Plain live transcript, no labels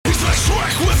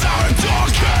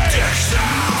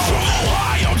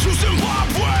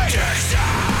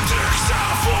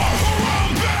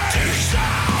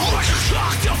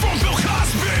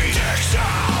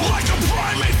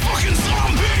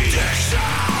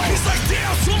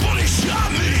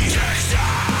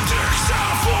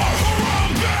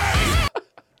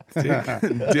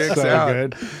Dicks So out.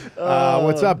 good.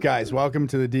 What's up, guys? Welcome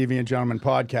to the Deviant Gentleman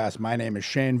podcast. My name is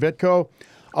Shane Vitko,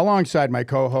 alongside my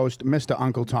co-host, Mr.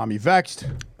 Uncle Tommy Vexed.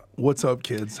 What's up,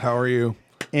 kids? How are you?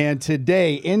 And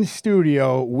today in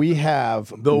studio, we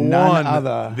have The none one,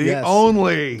 other the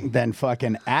only. than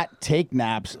fucking at Take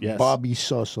Naps, Yes. Bobby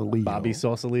Sausalito. Bobby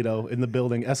Sausalito in the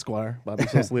building, Esquire. Bobby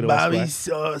Sausalito, Bobby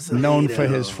Esquire. Sausalito. known for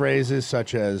his phrases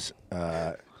such as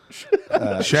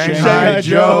Shanghai Shanghai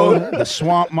Joe, the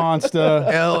Swamp Monster,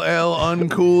 LL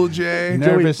Uncool J,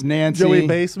 Nervous Nancy, Joey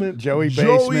Basement. Joey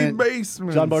Joey Basement.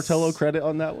 Basement, John Bartello credit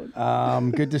on that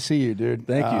one. Good to see you, dude.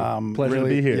 Thank you. Pleasure to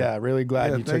really, be here. Yeah, really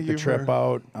glad Yeah, you took thank the you trip for-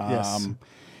 out. Yes.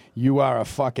 You are a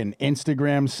fucking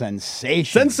Instagram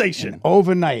sensation. Sensation. And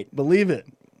overnight. Believe it.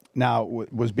 Now,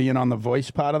 was being on The Voice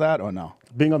part of that or no?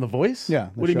 Being on The Voice? Yeah,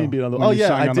 the What do you show. mean being on The When Oh, you yeah.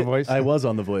 sang I on The did- Voice? I was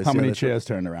on The Voice. How yeah, many that's right. chairs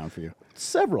turned around for you?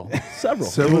 Several. Several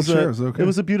It was chairs, A, okay. It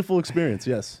was a beautiful experience,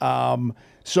 yes.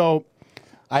 So,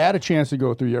 I had a chance to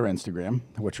go through your Instagram,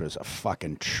 which was a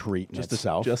fucking treat in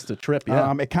itself. Just a trip,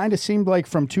 yeah. It kind of seemed like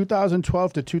from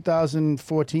 2012 to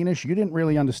 2014-ish, you didn't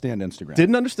really understand Instagram.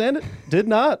 Didn't understand it. Did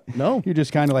not. No. You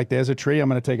just kind of like, there's a tree, I'm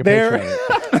going to take a There.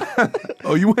 picture of it.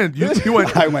 Oh, you went.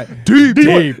 I went deep.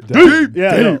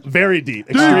 Yeah, no, very deep.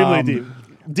 Extremely deep.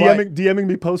 but- DMing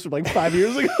me posts from like 5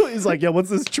 years ago. He's like, "Yo, what's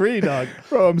this tree, dog?"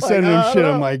 Bro, I'm sending him I shit. don't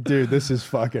I'm know. like, dude, this is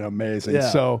fucking amazing. Yeah.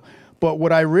 So, but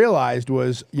what I realized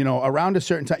was, around a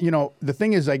certain time, the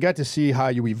thing is, I got to see how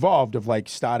you evolved of like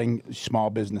starting small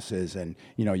businesses and,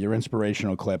 your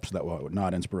inspirational clips that were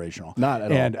not inspirational. Not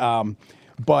at all.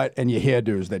 And your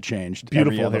hairdos that changed.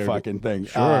 Beautiful every other hairdo. fucking thing.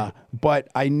 Sure. But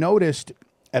I noticed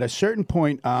at a certain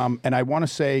point, and I want to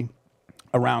say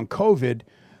around COVID,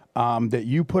 that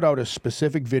you put out a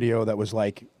specific video that was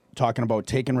like talking about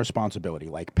taking responsibility,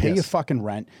 like pay Yes. your fucking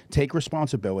rent, take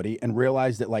responsibility, and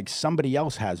realize that like somebody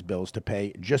else has bills to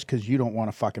pay just because you don't want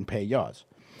to fucking pay yours.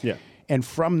 Yeah. And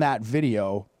from that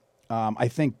video, I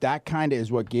think that kind of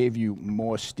is what gave you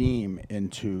more steam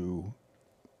into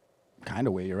kind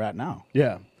of where you're at now.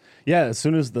 Yeah. Yeah, as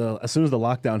soon as the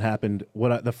lockdown happened,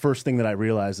 the first thing that I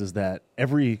realized is that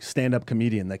every stand-up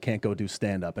comedian that can't go do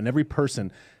stand-up, and every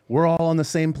person, we're all on the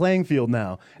same playing field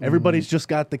now. Everybody's just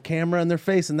got the camera in their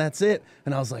face, and that's it.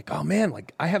 And I was like, oh man,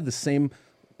 like I have the same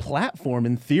platform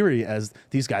in theory as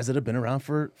these guys that have been around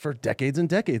for decades and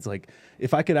decades. Like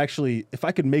if I could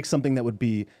make something that would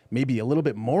be maybe a little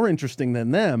bit more interesting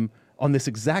than them on this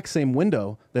exact same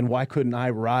window, then why couldn't I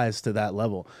rise to that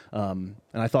level? And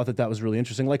I thought that was really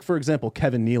interesting. Like, for example,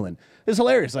 Kevin Nealon is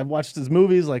hilarious. I've watched his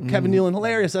movies, like Kevin Nealon,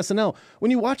 hilarious, SNL.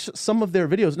 When you watch some of their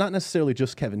videos, not necessarily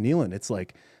just Kevin Nealon, it's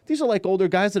like, these are like older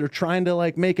guys that are trying to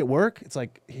like make it work. It's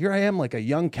like, here I am, like a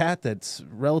young cat that's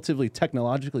relatively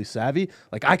technologically savvy.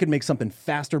 Like I could make something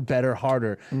faster, better,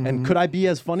 harder. And could I be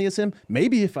as funny as him?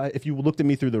 Maybe if you looked at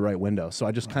me through the right window. So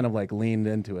I just kind of like leaned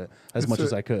into it as much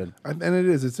as I could. And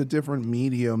it's a different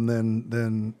medium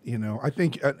than I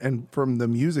think, and from the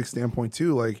music standpoint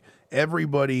too, like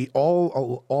everybody,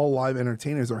 all live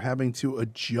entertainers are having to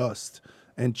adjust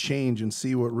and change and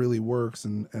see what really works,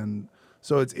 and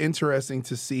so it's interesting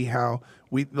to see how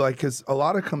we like, because a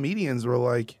lot of comedians were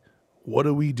like, what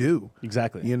do we do?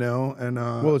 Exactly. And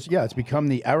Well, it's become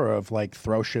the era of like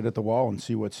throw shit at the wall and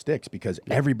see what sticks because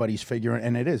everybody's figuring,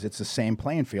 and it's the same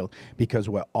playing field because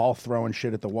we're all throwing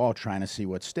shit at the wall trying to see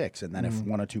what sticks. And then if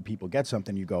one or two people get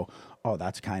something, you go, oh,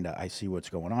 that's kind of, I see what's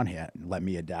going on here. Let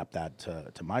me adapt that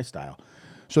to my style.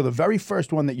 So the very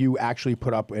first one that you actually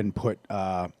put up and put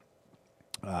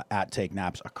at Take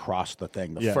Naps across the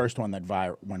thing, the first one that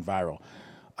went viral,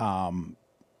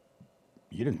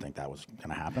 you didn't think that was going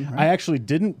to happen, right? I actually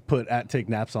didn't put at Take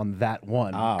Naps on that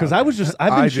one because okay. I was just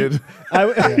I've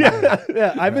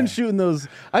been shooting those.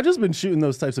 I've just been shooting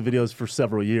those types of videos for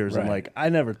several years, and Right. like I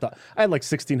never thought I had like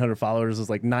 1,600 followers. It was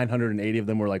like 980 of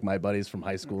them were like my buddies from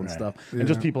high school and stuff, and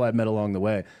just people I met along the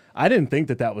way. I didn't think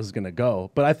that was gonna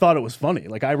go, but I thought it was funny.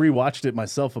 Like I rewatched it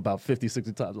myself about 50,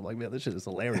 60 times. I'm like, man, this shit is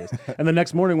hilarious. And the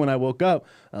next morning when I woke up,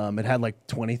 it had like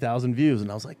 20,000 views, and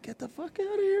I was like, get the fuck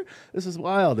out of here! This is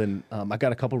wild. And I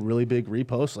got a couple really big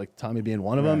reposts, like Tommy being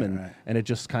one of them, and it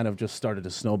just kind of just started to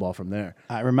snowball from there.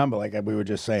 I remember, like we were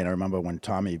just saying, I remember when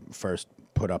Tommy first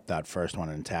put up that first one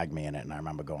and tagged me in it, and I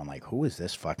remember going like, who is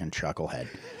this fucking chucklehead?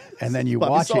 And then you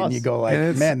Bobby watch it and Sauce. you go like, And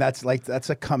it's- man, that's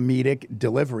a comedic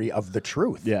delivery of the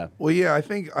truth. Yeah. Well, yeah, I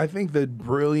think the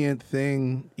brilliant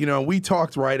thing, we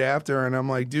talked right after, and I'm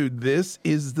like, dude, this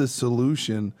is the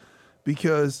solution,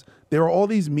 because there are all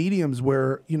these mediums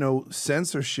where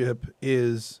censorship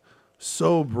is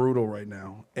so brutal right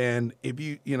now, and if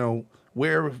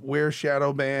wear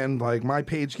shadow ban, like my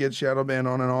page gets shadow banned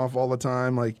on and off all the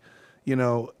time, like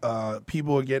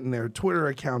people are getting their Twitter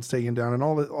accounts taken down and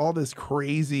all this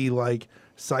crazy like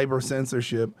cyber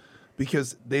censorship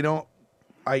because they don't.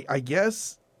 I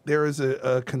guess there is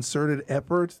a concerted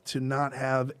effort to not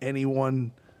have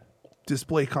anyone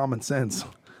display common sense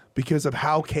because of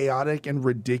how chaotic and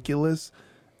ridiculous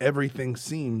everything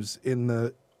seems in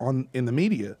the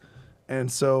media. And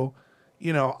so,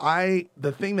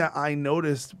 the thing that I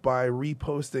noticed by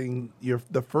reposting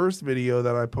the first video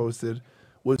that I posted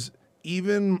was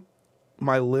even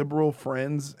my liberal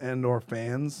friends and or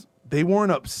fans, they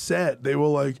weren't upset. They were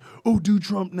like, "Oh, do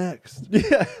Trump next."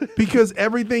 Yeah. Because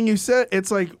everything you said,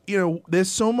 it's like,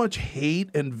 there's so much hate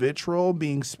and vitriol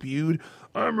being spewed.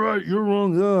 I'm right, you're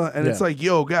wrong. And it's like,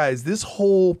 yo, guys, this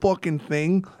whole fucking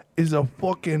thing is a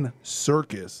fucking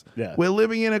circus. Yeah. We're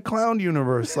living in a clown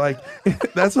universe. Like,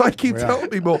 that's what I keep telling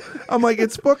people. I'm like,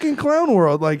 it's fucking clown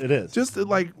world. Like, it is. Just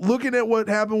like looking at what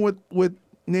happened with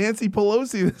Nancy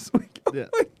Pelosi this week. Yeah.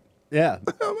 Yeah.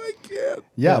 Oh my God.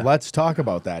 Yeah, let's talk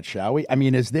about that, shall we? I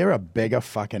mean, is there a bigger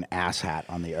fucking asshat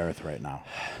on the earth right now?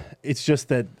 It's just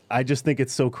that I just think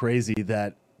it's so crazy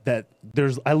that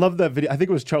there's. I love that video. I think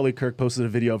it was Charlie Kirk posted a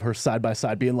video of her side by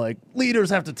side being like, leaders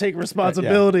have to take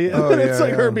responsibility. And then it's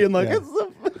like her being like,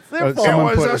 it's their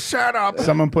fault. Shut up.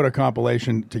 Someone put a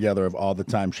compilation together of all the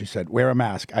time she said, wear a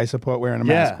mask. I support wearing a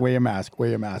mask. Wear your mask. Wear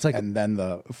your mask. like, and then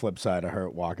the flip side of her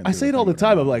walking. I say it all the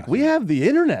time. I'm like, we have the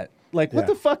internet. Like, what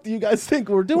the fuck do you guys think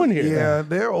we're doing here? Yeah,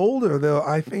 they're older.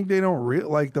 I think they don't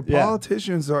like the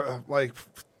politicians are like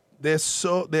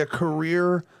they're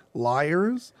career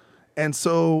liars, and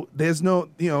so there's no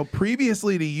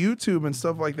previously to YouTube and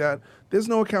stuff like that. There's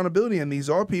no accountability, and these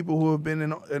are people who have been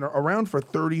around for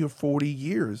 30 or 40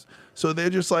 years. So they're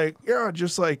just like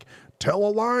tell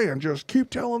a lie and just keep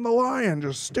telling the lie and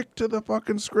just stick to the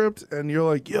fucking script. And you're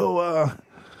like, yo,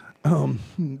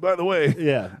 by the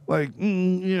way, like,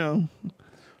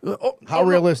 how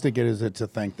realistic is it to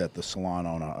think that the salon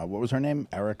owner, what was her name?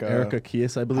 Erica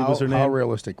Kies, I believe was her name. How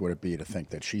realistic would it be to think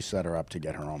that she set her up to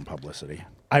get her own publicity?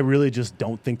 I really just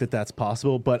don't think that that's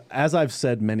possible. But as I've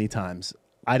said many times,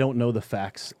 I don't know the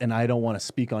facts, and I don't want to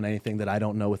speak on anything that I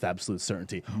don't know with absolute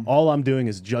certainty. Mm-hmm. All I'm doing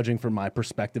is judging from my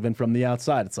perspective and from the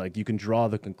outside. It's like you can draw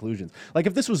the conclusions. Like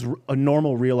if this was a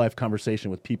normal real-life conversation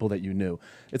with people that you knew,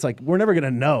 it's like we're never going to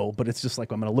know, but it's just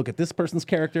like I'm going to look at this person's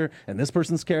character and this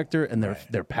person's character and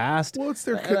their past. Well, I'm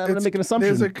going to make an assumption.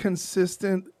 There's a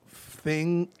consistent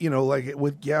thing, like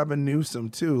with Gavin Newsom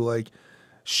too, like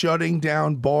shutting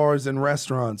down bars and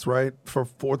restaurants, right? For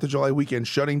 4th of July weekend,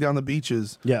 shutting down the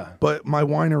beaches. Yeah. But my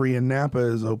winery in Napa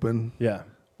is open. Yeah.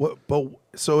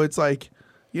 So it's like,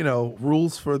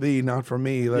 rules for thee, not for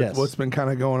me. That's what's been kind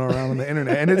of going around on the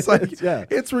internet. And it's like,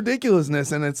 it's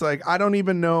ridiculousness. And it's like, I don't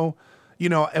even know,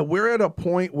 and we're at a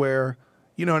point where,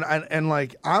 and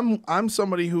like, I'm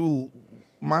somebody who,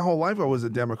 my whole life I was a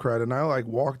Democrat, and I like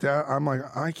walked out. I'm like,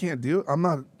 I'm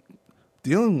not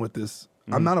dealing with this.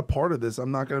 Mm-hmm. I'm not a part of this.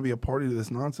 I'm not going to be a party to this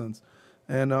nonsense.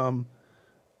 And,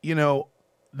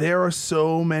 there are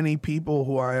so many people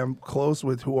who I am close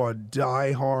with who are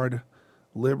diehard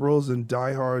liberals and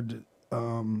diehard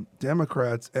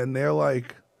Democrats. And they're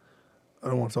like, I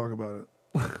don't want to talk about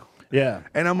it. Yeah.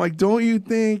 And I'm like, don't you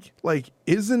think, like,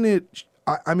 isn't it,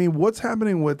 I mean, what's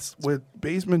happening with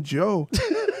Basement Joe?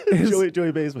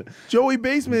 Joey Basement. Joey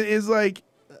Basement is like,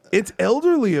 it's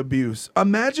elderly abuse.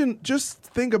 Just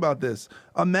think about this.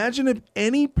 Imagine if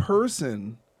any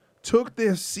person took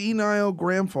their senile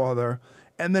grandfather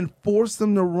and then forced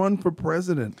them to run for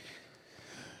president.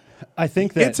 I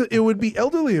think that it would be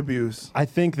elderly abuse. I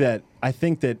think that,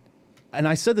 and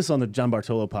I said this on the John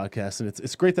Bartolo podcast, and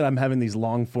it's great that I'm having these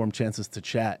long form chances to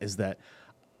chat, is that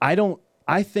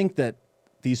I think that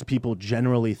these people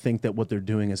generally think that what they're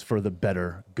doing is for the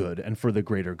better good and for the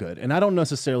greater good. And I don't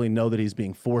necessarily know that he's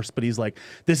being forced, but he's like,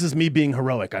 this is me being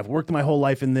heroic. I've worked my whole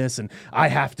life in this and I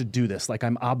have to do this. Like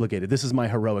I'm obligated. This is my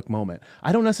heroic moment.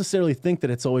 I don't necessarily think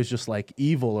that it's always just like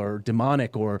evil or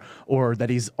demonic or that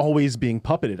he's always being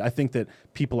puppeted. I think that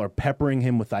people are peppering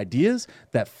him with ideas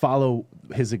that follow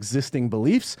his existing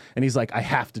beliefs. And he's like, I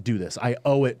have to do this. I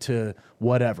owe it to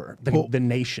whatever, the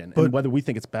nation, and whether we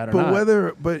think it's bad or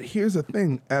not. But here's the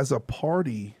thing. As a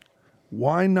party,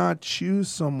 why not choose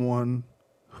someone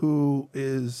who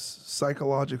is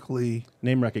psychologically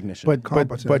name recognition,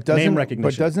 competent? But doesn't, name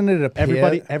recognition. But doesn't it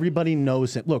appear everybody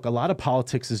knows him? Look, a lot of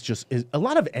politics is a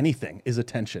lot of anything is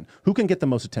attention. Who can get the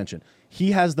most attention?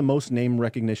 He has the most name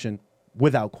recognition.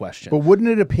 Without question. But wouldn't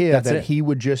it appear that he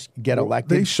would just get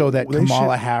elected so that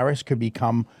Kamala should. Harris could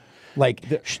become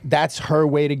Like that's her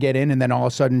way to get in, and then all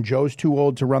of a sudden Joe's too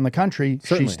old to run the country.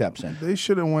 Certainly. She steps in. They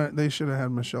should have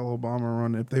had Michelle Obama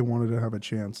run if they wanted to have a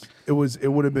chance. It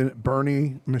would have been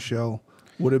Bernie Michelle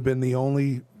would have been the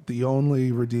only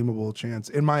redeemable chance,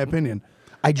 in my opinion.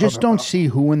 I just don't see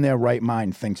who in their right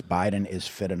mind thinks Biden is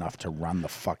fit enough to run the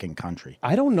fucking country.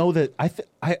 I don't know that. I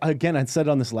said it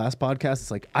on this last podcast.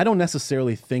 It's like I don't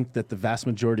necessarily think that the vast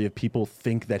majority of people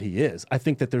think that he is. I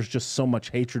think that there's just so much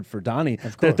hatred for Donnie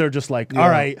that they're just like, all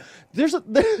right. There's a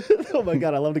oh my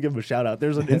god, I love to give him a shout out.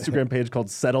 There's an Instagram page called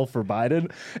Settle for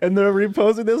Biden, and they're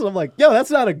reposting this. And I'm like, yo,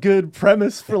 that's not a good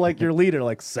premise for like your leader.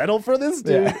 Like, settle for this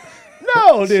dude. Yeah.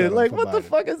 No, dude. Settle Like, for what the Biden.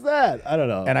 fuck is that? I don't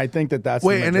know. And I think that's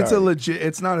Wait, the and it's a majority. legit.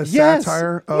 It's not a Yes.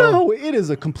 satire. Oh. No, it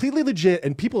is a completely legit,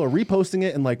 and people are reposting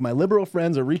it, and like my liberal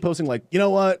friends are reposting, like, you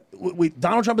know what,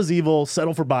 Donald Trump is evil,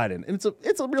 settle for Biden, and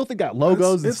it's a real thing. Got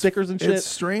logos and stickers and shit. It's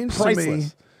strange Priceless. to me.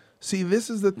 See, this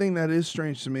is the thing that is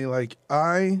strange to me. Like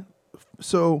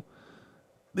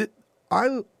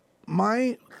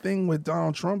my thing with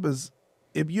Donald Trump is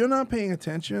if you're not paying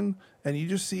attention and you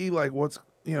just see like what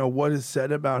is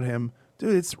said about him,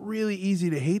 dude, it's really easy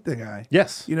to hate the guy.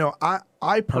 Yes.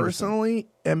 I personally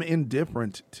am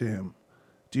indifferent to him.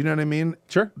 Do you know what I mean?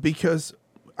 Sure. Because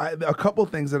a couple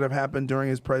things that have happened during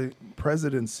his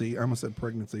presidency. I almost said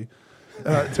pregnancy.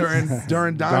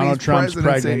 During Donnie's Trump's presidency.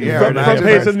 pregnant. Yeah, Front imagine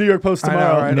page that. of the New York Post I know,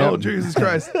 tomorrow. right? Yep. Oh, Jesus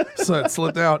Christ. So it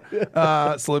slipped out.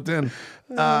 Slipped in.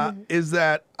 Is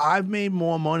that I've made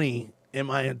more money in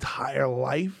my entire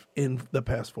life in the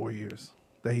past 4 years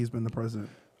that he's been the president.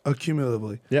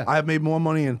 Accumulatively. Yeah. I've made more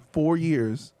money in 4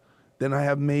 years than I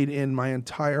have made in my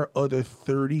entire other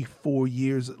 34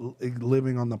 years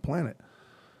living on the planet.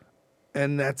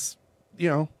 And that's,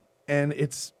 and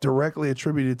it's directly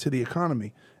attributed to the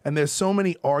economy. And there's so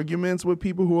many arguments with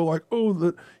people who are like,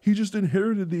 oh, he just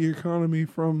inherited the economy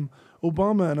from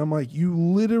Obama. And I'm like, you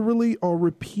literally are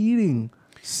repeating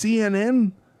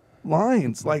CNN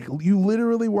lines. Like, you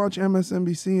literally watch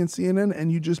MSNBC and CNN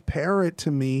and you just parrot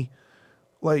to me,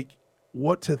 like,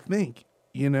 what to think,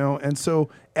 And so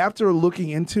after looking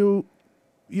into,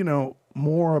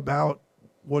 more about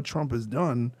what Trump has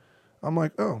done, I'm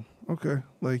like, oh, okay.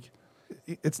 Like,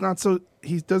 it's not so,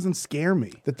 he doesn't scare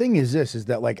me. The thing is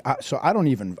that like,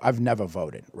 I've never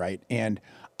voted, right? And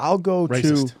I'll go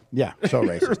Racist. to, yeah, so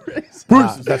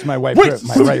racist. That's my white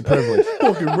privilege.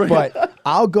 But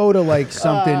I'll go to like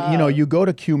something, you go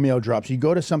to Q Meal Drops, you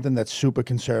go to something that's super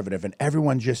conservative and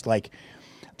everyone's just like,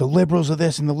 the liberals are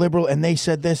this and the liberal and they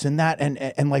said this and that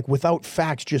and like without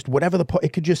facts, just whatever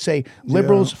it could just say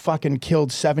liberals fucking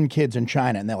killed 7 kids in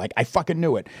China and they're like, I fucking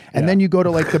knew it. And then you go to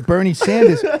like the Bernie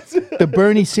Sanders, the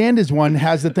Bernie Sanders one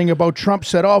has the thing about Trump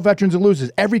said all veterans are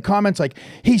losers. Every comment's like,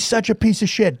 he's such a piece of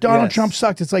shit. Donald Trump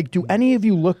sucks. It's like, do any of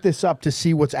you look this up to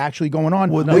see what's actually going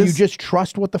on? Or you just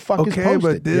trust what the fuck is posted?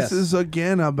 But this is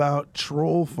again about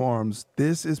troll farms.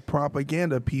 This is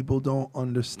propaganda people don't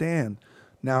understand.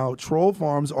 Now, troll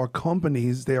farms are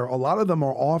companies. A lot of them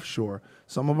are offshore.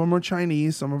 Some of them are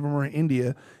Chinese. Some of them are in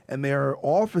India. And there are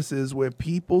offices where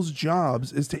people's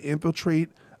jobs is to infiltrate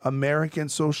American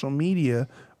social media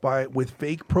with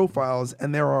fake profiles.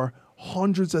 And there are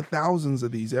hundreds of thousands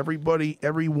of these. Every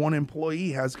one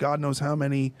employee has God knows how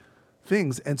many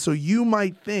things. And so you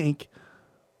might think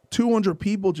 200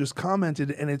 people just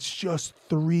commented, and it's just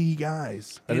 3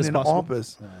 guys in an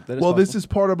office. Well, this is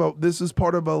part of a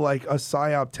like a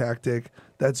psyop tactic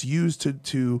that's used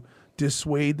to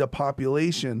dissuade the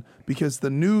population because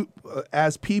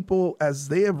as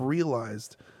they have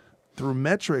realized through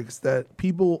metrics that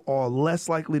people are less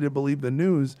likely to believe the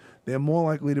news, they're more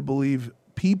likely to believe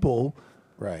people.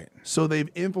 Right. So they've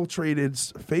infiltrated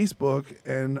Facebook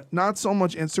and not so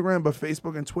much Instagram, but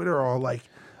Facebook and Twitter are like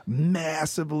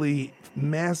massively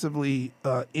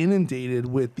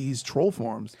inundated with these troll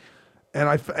farms, and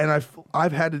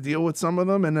I've had to deal with some of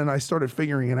them, and then I started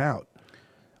figuring it out.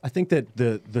 I think that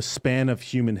the span of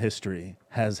human history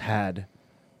has had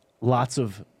lots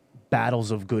of battles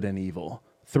of good and evil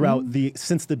throughout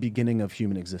since the beginning of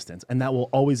human existence, and that will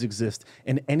always exist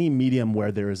in any medium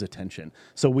where there is attention.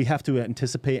 So we have to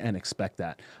anticipate and expect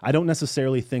that. I don't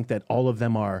necessarily think that all of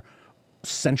them are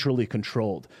centrally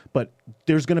controlled, but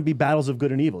there's going to be battles of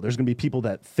good and evil. There's going to be people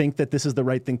that think that this is the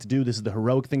right thing to do, this is the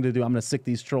heroic thing to do, I'm going to sick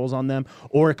these trolls on them,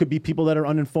 or it could be people that are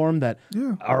uninformed that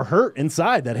are hurt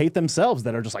inside, that hate themselves,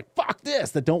 that are just like, fuck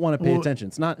this, that don't want to pay attention.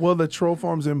 It's not the troll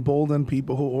farms embolden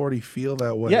people who already feel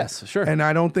that way. Yes, sure. And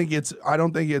I don't think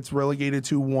it's relegated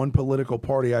to one political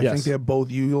party. I think they're both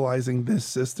utilizing this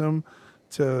system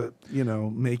to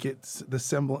make it the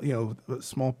semblance,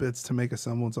 small bits to make a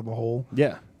semblance of a whole.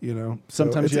 Yeah. You know,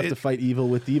 Sometimes you have to fight evil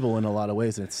with evil in a lot of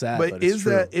ways, and it's sad. But it's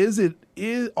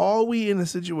true. Are we in a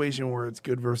situation where it's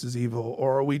good versus evil,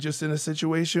 or are we just in a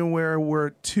situation where we're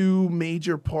two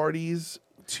major parties,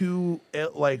 two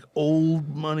like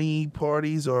old money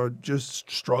parties, are just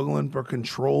struggling for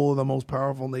control of the most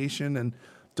powerful nation and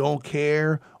don't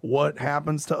care what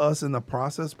happens to us in the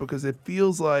process? Because it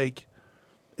feels like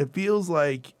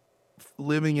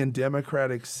living in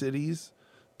democratic cities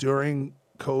during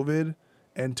COVID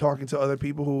and talking to other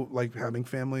people who like having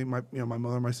family. My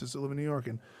mother and my sister live in New York,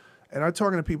 and I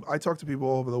talk to people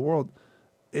all over the world.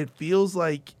 It feels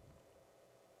like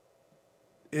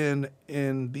in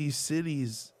these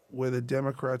cities where the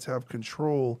Democrats have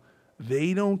control,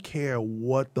 they don't care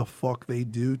what the fuck they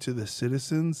do to the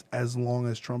citizens as long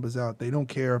as Trump is out. They don't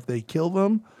care if they kill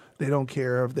them. They don't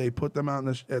care if they put them out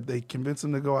if they convince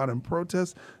them to go out and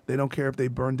protest. They don't care if they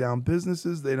burn down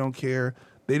businesses. They don't care.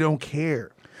 They don't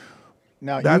care.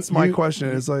 Now that's my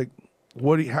question. It's like,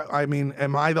 what do you? I mean,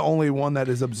 am I the only one that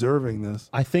is observing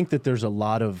this? I think that there's a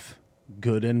lot of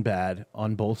good and bad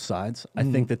on both sides. I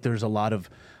think that there's a lot of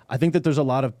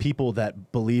people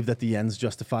that believe that the ends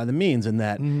justify the means, and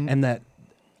that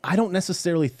I don't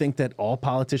necessarily think that all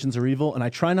politicians are evil. And I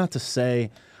try not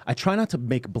to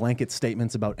make blanket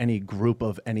statements about any group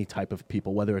of any type of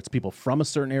people, whether it's people from a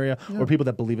certain area or people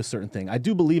that believe a certain thing. I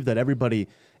do believe that everybody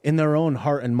in their own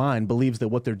heart and mind believes that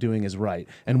what they're doing is right.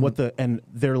 And and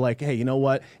they're like, hey, you know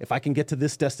what? If I can get to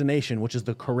this destination, which is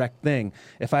the correct thing,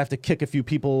 if I have to kick a few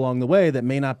people along the way that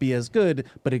may not be as good,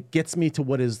 but it gets me to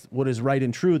what is right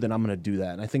and true, then I'm going to do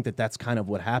that. And I think that that's kind of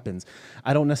what happens.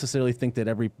 I don't necessarily think that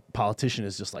every politician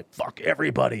is just like, fuck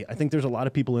everybody. I think there's a lot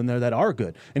of people in there that are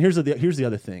good. And here's the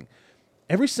other thing.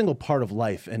 Every single part of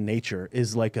life and nature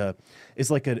is like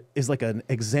an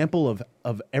example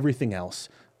of everything else.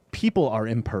 People are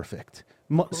imperfect.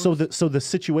 So the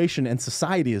situation and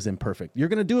society is imperfect. You're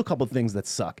going to do a couple of things that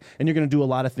suck, and you're going to do a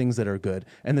lot of things that are good.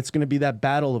 And it's going to be that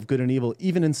battle of good and evil,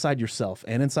 even inside yourself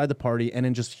and inside the party and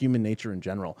in just human nature in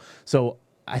general. So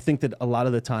I think that a lot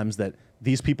of the times that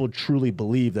these people truly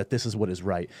believe that this is what is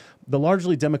right. The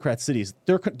largely Democrat cities,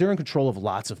 they're in control of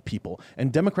lots of people.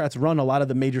 And Democrats run a lot of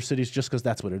the major cities just because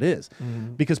that's what it is.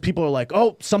 Mm-hmm. Because people are like,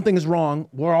 oh, something is wrong.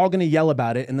 We're all going to yell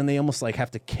about it. And then they almost like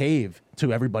have to cave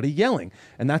to everybody yelling.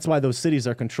 And that's why those cities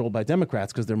are controlled by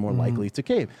Democrats, because they're more likely to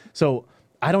cave. So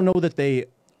I don't know that they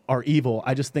are evil.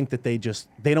 I just think that they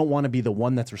don't want to be the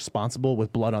one that's responsible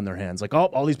with blood on their hands. Like, oh,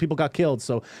 all these people got killed,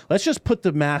 so let's just put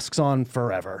the masks on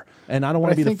forever. And I don't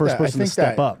want to be the first person to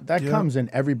step up. That comes in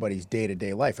everybody's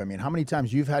day-to-day life. I mean, how many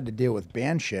times you've had to deal with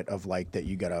band shit of like that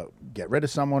you got to get rid of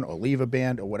someone or leave a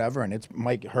band or whatever, and it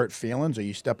might hurt feelings or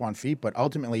you step on feet, but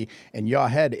ultimately in your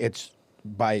head, it's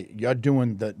by you're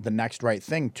doing the next right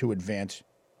thing to advance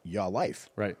your life.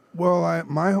 Right. Well,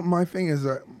 my thing is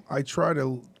that I try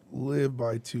to live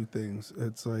by two things.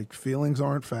 It's like feelings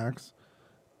aren't facts,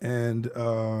 and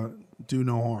do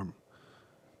no harm.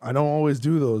 I don't always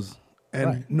do those,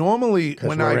 and normally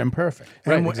when we're imperfect,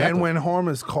 and when harm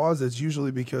is caused, it's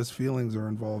usually because feelings are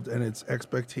involved, and it's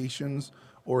expectations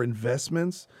or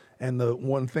investments. And the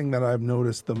one thing that I've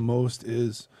noticed the most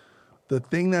is the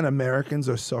thing that Americans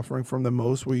are suffering from the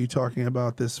most, where you're talking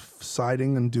about this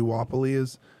siding and duopoly,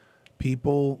 is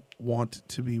people want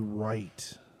to be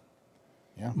right.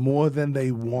 Yeah. More than they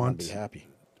want to be happy.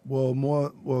 Well,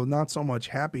 not so much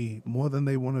happy, more than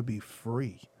they want to be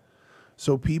free.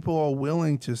 So people are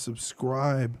willing to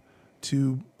subscribe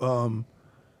to,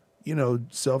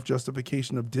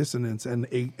 self-justification of dissonance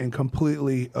and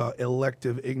completely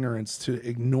elective ignorance, to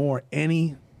ignore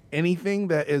anything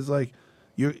that is like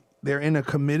they're in a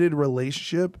committed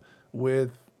relationship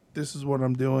with, this is what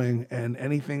I'm doing, and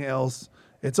anything else.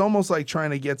 It's almost like trying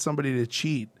to get somebody to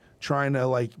cheat. Trying to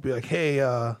like be like, hey,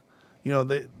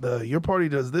 your party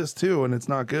does this too, and it's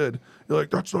not good. You're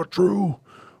like, that's not true,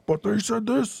 but they said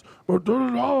this, but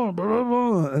blah, blah,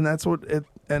 blah. And that's what it.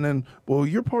 And then, well,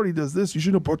 your party does this. You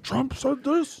shouldn't. But Trump said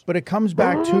this. But it comes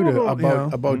back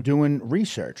about doing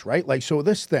research, right? Like, so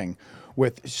this thing.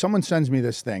 With someone sends me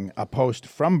this thing, a post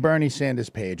from Bernie Sanders'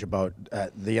 page about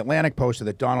the Atlantic posted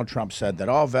that Donald Trump said that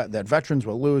that veterans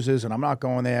were losers, and I'm not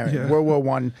going there. Yeah. World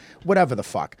War I, whatever the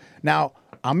fuck. Now,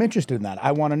 I'm interested in that.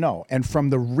 I want to know. And from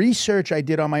the research I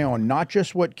did on my own, not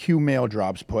just what Q Mail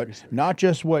Drops put, not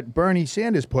just what Bernie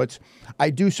Sanders puts, I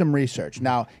do some research.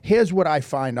 Now, here's what I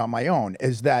find on my own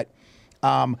is that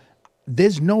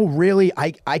there's no really,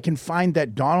 I can find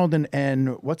that Donald and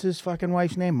what's his fucking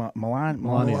wife's name?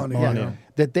 Melania. Yeah.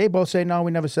 That they both say, no,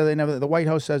 we never said, the White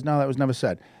House says, no, that was never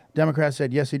said. Democrats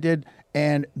said, yes, he did.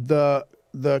 And the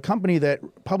company that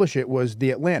published it was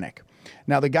The Atlantic.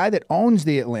 Now, the guy that owns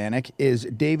The Atlantic is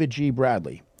David G.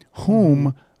 Bradley.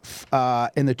 whom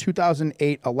in the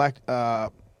 2008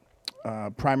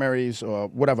 primaries or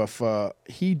whatever,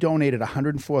 he donated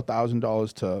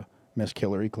 $104,000 to Miss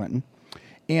Hillary Clinton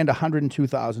and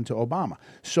 $102,000 to Obama.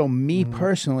 So me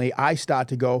personally, I start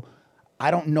to go,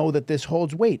 I don't know that this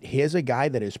holds weight. Here's a guy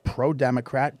that is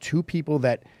pro-Democrat, two people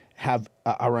that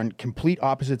are on complete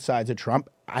opposite sides of Trump.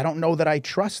 I don't know that I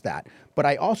trust that, but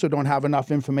I also don't have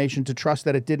enough information to trust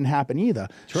that it didn't happen either.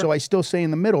 Sure. So I still stay in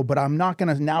the middle, but I'm not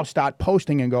going to now start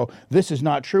posting and go, this is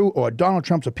not true, or Donald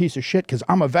Trump's a piece of shit because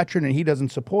I'm a veteran and he doesn't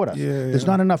support us. There's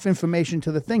not enough information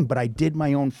to the thing, but I did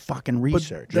my own fucking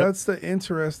research. But that's the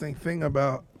interesting thing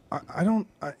about, I don't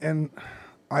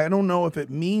know if it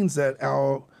means that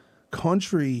our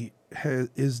country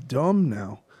is dumb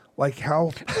now. Like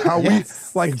how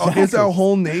Yes, we like exactly. Is our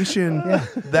whole nation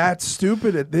that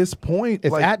stupid at this point?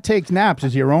 If like, At Takes Naps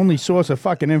is your only source of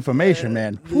fucking information,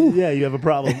 man. Yeah, you have a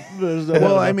problem. There's no doubt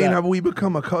well, I about mean, that. have we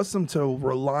become accustomed to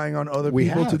relying on other We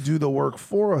people to have. do the work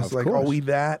for us? Of Like, are course. we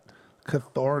that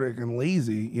cathartic and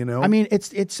lazy? You know? I mean, it's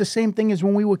the same thing as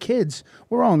when we were kids.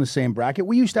 We're all in the same bracket.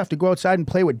 We used to have to go outside and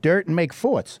play with dirt and make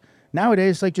forts.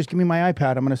 Nowadays, like, just give me my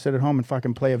iPad. I'm going to sit at home and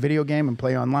fucking play a video game and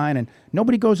play online, and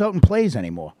nobody goes out and plays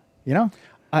anymore. You know?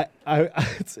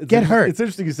 It's Get hurt. It's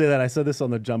interesting you say that. I said this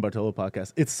on the John Bartolo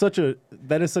podcast.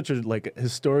 That is such a like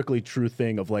historically true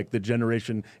thing of like the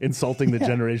generation insulting the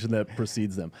generation that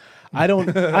precedes them. I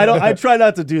try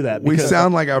not to do that. we because-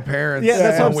 sound like our parents. Yeah,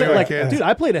 that's what I'm when we saying. were Like, kids. dude,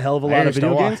 I played a hell of a lot of used to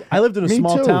video wa- games. I lived in a Me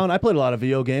small too. town. I played a lot of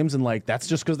video games, and like that's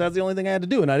just because that's the only thing I had to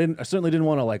do. And I certainly didn't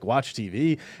want to like watch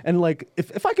TV. And like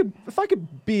if I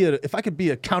could be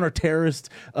a counter terrorist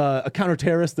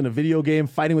in a video game,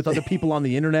 fighting with other people on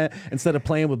the internet instead of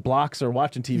playing with blocks or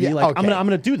watching TV, Yeah, like okay. I'm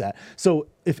gonna do that. So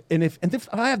if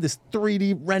I have this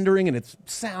 3D rendering and it's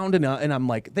sound and I'm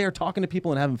like there talking to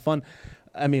people and having fun.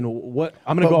 I mean, what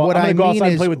I'm gonna go outside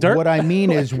and play with dirt. What I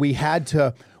mean is, we had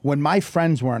to. When my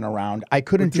friends weren't around, I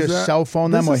couldn't But does just that- cell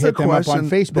phone them this or is hit the them up on question-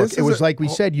 Facebook. this It is was a- like we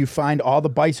said, you find all the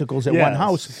bicycles at one Yes,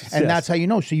 house, and yes. that's how you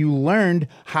know. So you learned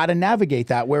how to navigate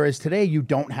that. Whereas today, you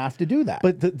don't have to do that.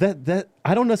 But that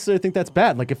I don't necessarily think that's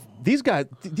bad. Like if these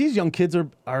young kids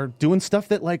are doing stuff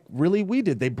that like really we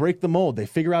did. They break the mold. They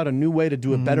figure out a new way to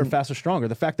do it better, faster, stronger.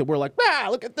 The fact that we're like,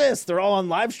 look at this. They're all on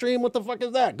live stream. What the fuck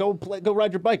is that? Go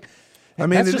ride your bike. I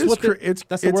mean, That's it just is what it's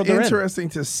the world they're in. interesting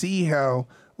to see how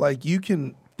like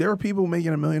there are people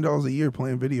making $1 million a year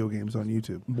playing video games on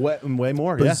YouTube. Way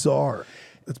more. Yeah. Bizarre.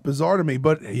 It's bizarre to me,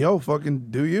 but yo, fucking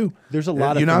do you? There's a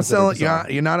lot of you're not things that are selling.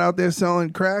 bizarre. You're not out there selling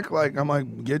crack. Like I'm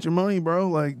like, get your money, bro.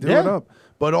 Like do Yeah. it up.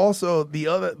 But also the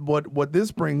other what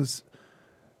this brings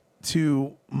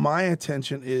to my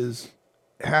attention is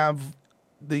have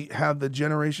the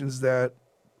generations that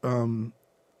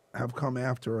have come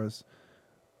after us.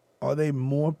 Are they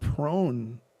more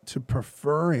prone to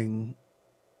preferring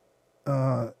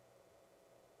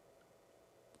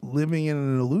living in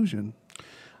an illusion?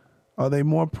 Are they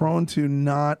more prone to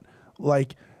not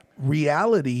like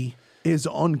reality is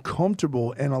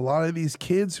uncomfortable? And a lot of these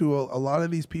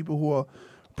people who are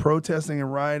protesting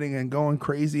and rioting and going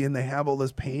crazy and they have all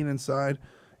this pain inside,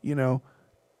 you know,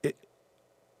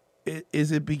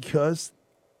 is it because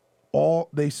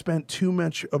they spent too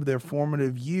much of their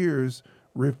formative years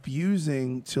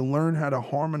refusing to learn how to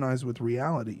harmonize with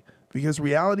reality? Because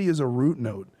reality is a root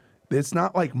note. It's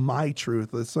not like my truth.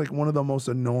 It's like one of the most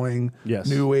annoying Yes.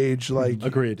 new age like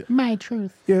Agreed. my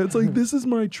truth. yeah, it's like this is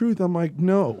my truth. I'm like,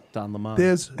 no. Don Lemon.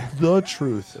 There's the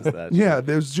truth. that Yeah,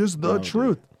 there's just the dude.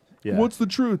 truth. Yeah. What's the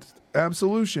truth?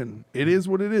 Absolution. It is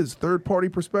what it is. Third party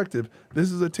perspective.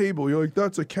 This is a table. You're like,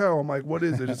 that's a cow. I'm like, what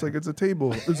is it? It's like, it's a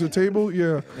table. It's a table?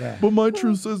 Yeah. But my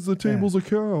truth says the table's a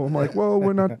cow. I'm like, well,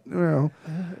 we're not,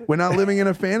 we're not living in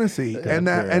a fantasy.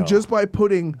 And just by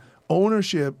putting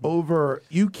ownership over,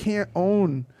 you can't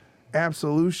own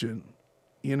absolution,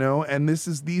 and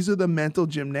these are the mental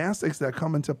gymnastics that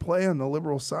come into play on the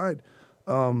liberal side,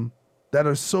 that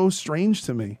are so strange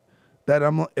to me that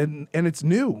and it's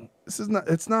new. This is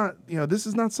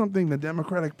not something the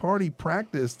Democratic Party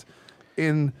practiced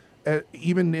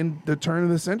even in the turn of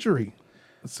the century.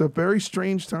 It's a very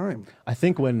strange time. I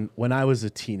think when I was a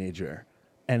teenager,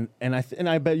 and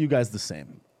I bet you guys the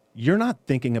same. You're not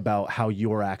thinking about how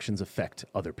your actions affect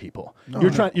other people.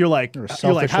 You're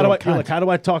like, how do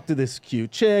I talk to this cute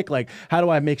chick? Like, how do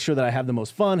I make sure that I have the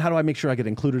most fun? How do I make sure I get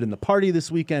included in the party this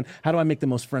weekend? How do I make the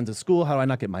most friends at school? How do I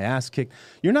not get my ass kicked?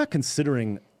 You're not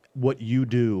considering what you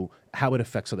do, how it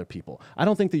affects other people. I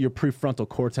don't think that your prefrontal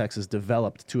cortex is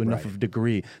developed to enough of a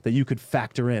degree that you could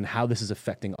factor in how this is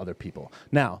affecting other people.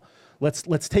 Now,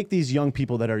 let's take these young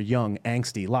people that are young,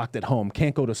 angsty, locked at home,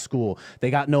 can't go to school, they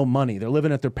got no money, they're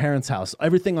living at their parents' house.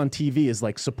 Everything on TV is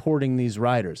like supporting these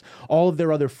riders. All of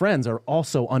their other friends are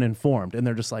also uninformed, and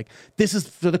they're just like, this is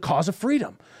for the cause of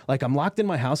freedom. Like, I'm locked in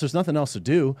my house, there's nothing else to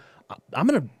do. I'm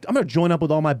gonna join up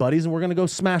with all my buddies and we're gonna go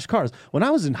smash cars. When I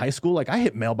was in high school, like, I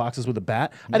hit mailboxes with a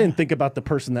bat. I didn't think about the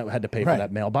person that had to pay for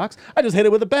that mailbox. I just hit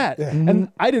it with a bat, and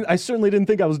I certainly didn't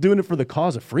think I was doing it for the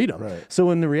cause of freedom.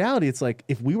 So in the reality, it's like,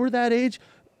 if we were that age,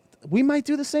 we might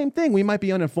do the same thing. We might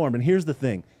be uninformed. And here's the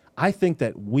thing: I think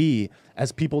that we,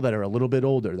 as people that are a little bit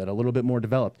older, that are a little bit more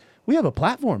developed, we have a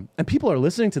platform and people are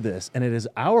listening to this, and it is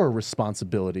our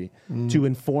responsibility to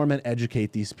inform and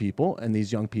educate these people and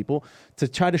these young people to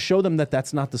try to show them that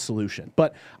that's not the solution.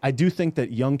 But I do think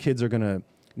that young kids are going to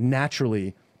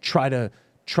naturally try to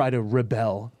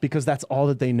rebel because that's all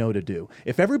that they know to do.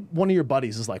 If every one of your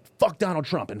buddies is like, fuck Donald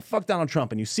Trump, and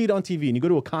you see it on TV, and you go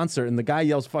to a concert and the guy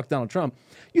yells, fuck Donald Trump,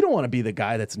 you don't want to be the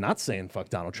guy that's not saying fuck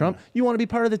Donald Trump. You want to be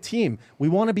part of the team. We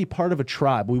want to be part of a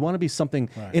tribe. We want to be something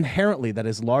inherently that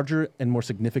is larger and more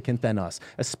significant than us,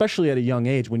 especially at a young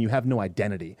age when you have no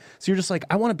identity. So you're just like,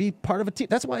 I want to be part of a team.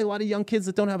 That's why a lot of young kids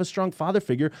that don't have a strong father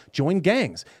figure join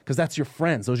gangs, because that's your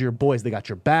friends. Those are your boys. They got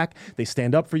your back. They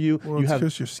stand up for you. Well, it's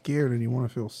because you're scared and you want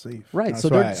to feel safe. Right. So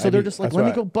they're just like, let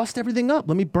me go bust everything up.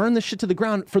 Let me burn this shit to the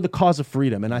ground for the cause of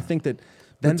freedom. And I think that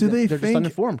then they're just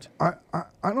uninformed. I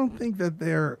don't think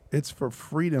that it's for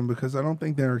freedom, because I don't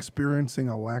think they're experiencing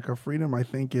a lack of freedom. I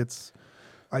think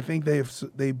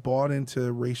they bought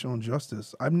into racial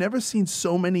injustice. I've never seen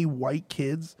so many white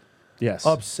kids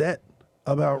upset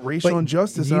about racial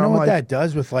injustice. You know what that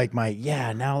does with like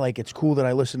now like it's cool that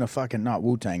I listen to fucking not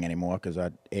Wu-Tang anymore because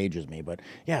that ages me, but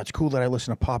yeah, it's cool that I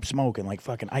listen to Pop Smoke and like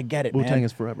fucking I get it, Wu-Tang man.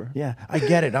 is forever. Yeah, I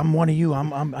get it. I'm one of you.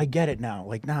 I get it now.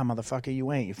 Like, nah, motherfucker,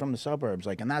 you ain't. You're from the suburbs,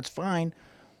 like, and that's fine.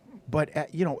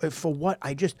 But you know, for what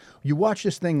you watched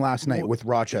this thing last night with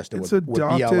Rochester. It's with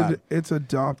adopted. BLM. It's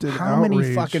adopted. How outrage.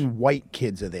 many fucking white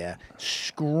kids are there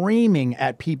screaming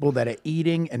at people that are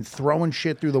eating and throwing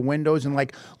shit through the windows? And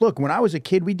like, look, when I was a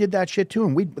kid, we did that shit too,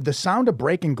 and the sound of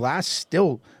breaking glass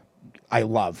still, I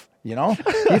love. You know,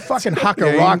 you fucking huck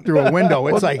a rock through a window.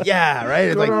 It's like, yeah, right.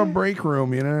 It's Go like to a break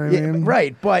room. You know what I mean?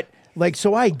 Right, but. Like,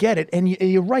 so I get it, and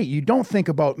you're right. You don't think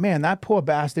about, man, that poor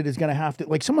bastard is going to have to,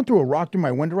 like, someone threw a rock through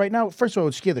my window right now. First of all, it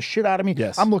would scare the shit out of me.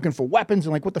 Yes. I'm looking for weapons,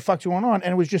 and like, what the fuck's going on?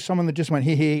 And it was just someone that just went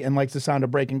hee and likes the sound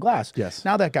of breaking glass. Yes.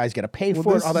 Now that guy's got to pay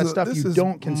for it, all that stuff. You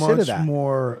don't consider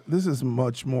that. This is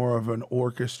much more of an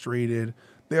orchestrated.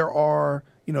 There are,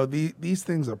 these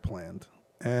things are planned,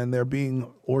 and they're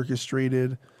being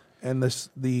orchestrated, and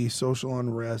the social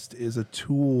unrest is a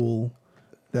tool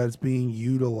that's being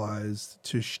utilized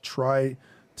to try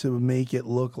to make it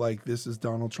look like this is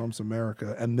Donald Trump's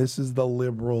America and this is the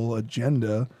liberal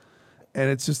agenda. And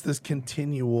it's just this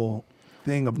continual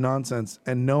thing of nonsense.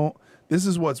 And this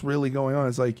is what's really going on.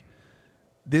 It's like,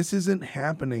 this isn't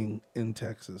happening in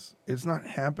Texas. It's not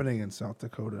happening in South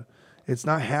Dakota. It's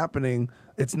not happening.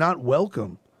 It's not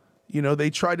welcome. They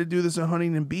tried to do this in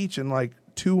Huntington Beach, and like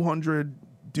 200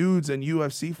 dudes and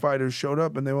UFC fighters showed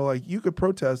up, and they were like, you could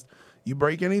protest. You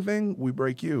break anything, we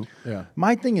break you. Yeah.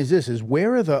 My thing is this: is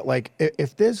where are the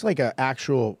if there's like an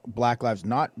actual Black Lives,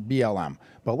 not BLM,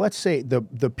 but let's say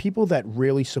the people that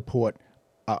really support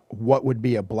what would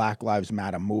be a Black Lives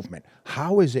Matter movement.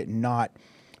 How is it not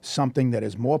something that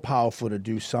is more powerful to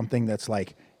do something that's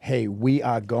like, hey, we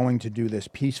are going to do this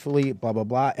peacefully, blah blah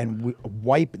blah, and we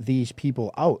wipe these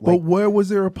people out? But where was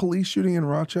there a police shooting in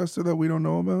Rochester that we don't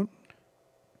know about?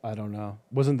 I don't know.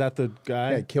 Wasn't that the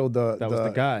guy? Yeah, killed That was the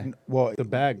guy. Well, the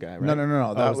bad guy, right?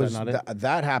 No. That was that not it?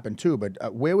 That happened too.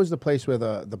 But where was the place where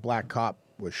the black cop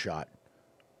was shot?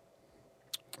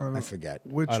 I forget.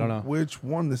 I don't know. Which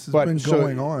one? This has been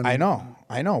going on. I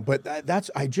know. But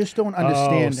I just don't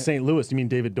understand. St. Louis. You mean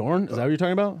David Dorn? Is that what you're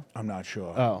talking about? I'm not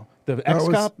sure. Oh, the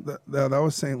ex-cop? That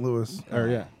was St. Louis.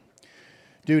 Yeah.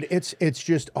 Dude, it's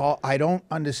just all, I don't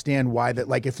understand why that,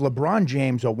 like, if LeBron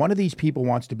James or one of these people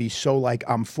wants to be so like,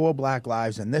 I'm for Black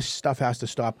Lives and this stuff has to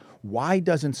stop, why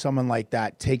doesn't someone like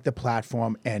that take the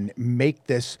platform and make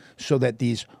this so that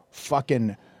these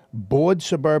fucking bored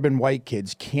suburban white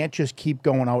kids can't just keep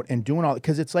going out and doing all,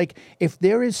 because it's like, if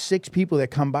there is 6 people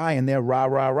that come by and they're rah,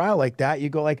 rah, rah like that, you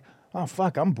go like, oh,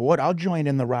 fuck, I'm bored. I'll join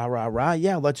in the rah, rah, rah.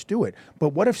 Yeah, let's do it.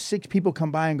 But what if 6 people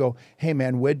come by and go, hey,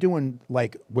 man, we're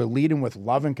leading with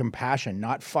love and compassion,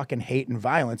 not fucking hate and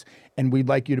violence, and we'd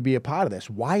like you to be a part of this.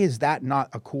 Why is that not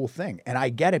a cool thing? And I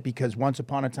get it, because once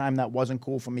upon a time that wasn't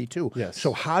cool for me too. Yes.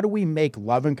 So how do we make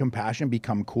love and compassion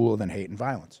become cooler than hate and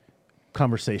violence?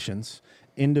 Conversations,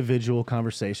 individual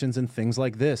conversations, and things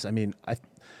like this. I mean,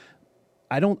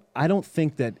 I don't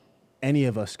think that any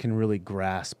of us can really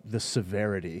grasp the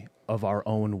severity of our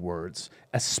own words,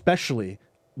 especially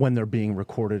when they're being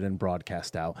recorded and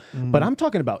broadcast out. But I'm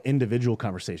talking about individual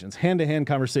conversations, hand-to-hand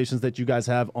conversations that you guys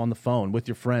have on the phone with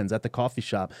your friends at the coffee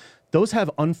shop. Those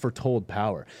have unforetold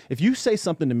power. If you say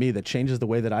something to me that changes the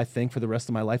way that I think for the rest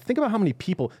of my life, think about how many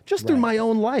people just through my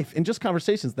own life in just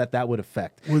conversations that would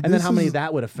affect. Well, and then how many is-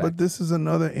 that would affect. But this is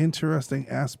another interesting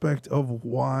aspect of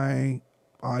why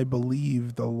I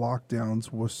believe the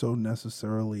lockdowns were so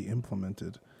necessarily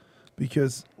implemented.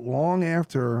 Because long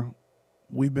after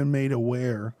we've been made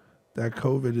aware that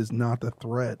COVID is not the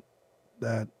threat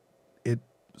that it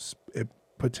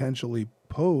potentially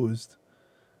posed,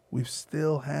 we've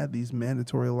still had these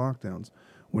mandatory lockdowns.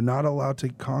 We're not allowed to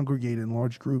congregate in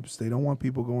large groups. They don't want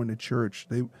people going to church.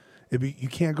 If you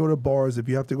can't go to bars. If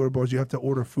you have to go to bars, you have to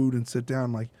order food and sit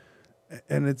down.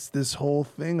 And it's this whole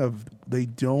thing of they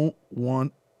don't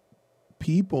want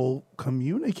people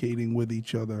communicating with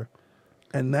each other,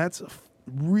 and that's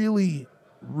really,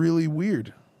 really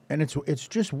weird. And it's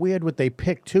just weird what they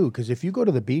pick too, because if you go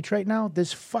to the beach right now,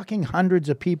 there's fucking hundreds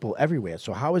of people everywhere.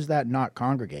 So how is that not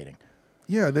congregating?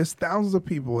 Yeah, there's thousands of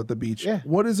people at the beach. Yeah.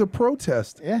 What is a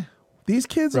protest? Yeah. These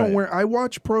kids Right. don't wear. I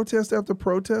watch protest after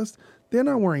protest. They're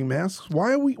not wearing masks.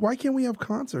 Why can't we have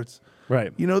concerts?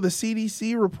 Right. You know, the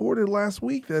CDC reported last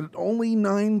week that only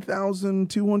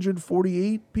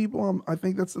 9,248 people, I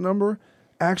think that's the number,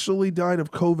 actually died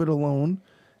of COVID alone,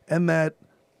 and that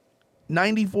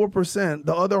 94%,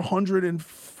 the other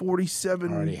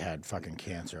 147 Already had fucking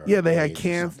cancer. or yeah, they had AIDS or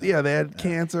cancer. something. Yeah, they had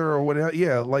cancer or whatever.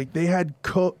 Yeah, like they had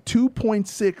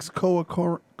 2.6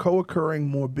 co-occurring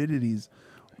morbidities,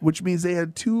 which means they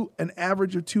had an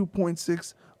average of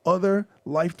 2.6 other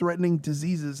life-threatening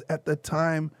diseases at the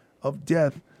time of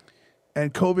death,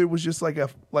 and COVID was just like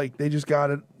they just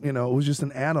got it. You know, it was just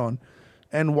an add-on.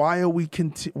 And why are we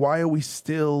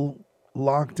still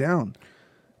locked down?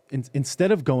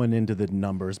 Instead of going into the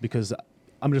numbers, because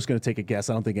I'm just going to take a guess.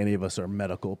 I don't think any of us are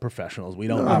medical professionals. We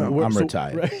don't. I'm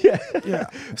retired. Right, yeah. Yeah.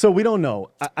 So we don't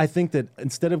know. I think that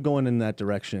instead of going in that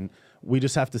direction, we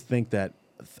just have to think that.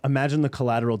 Imagine the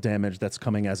collateral damage that's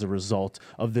coming as a result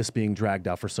of this being dragged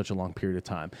out for such a long period of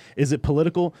time. Is it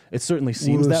political? It certainly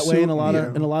seems Well, that way in a lot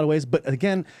yeah. of ways. But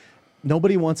again,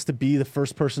 nobody wants to be the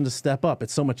first person to step up.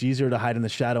 It's so much easier to hide in the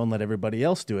shadow and let everybody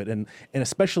else do it. And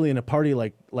especially in a party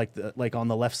like on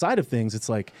the left side of things, it's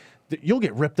like you'll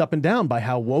get ripped up and down by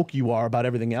how woke you are about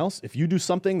everything else. If you do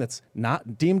something that's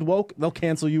not deemed woke, they'll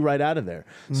cancel you right out of there.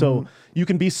 So you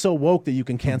can be so woke that you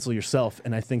can cancel yourself.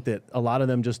 And I think that a lot of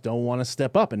them just don't want to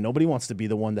step up, and nobody wants to be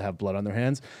the one to have blood on their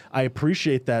hands. I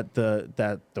appreciate that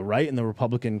the right and the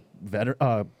Republican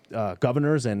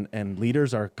governors and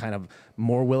leaders are kind of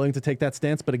more willing to take that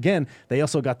stance. But again, they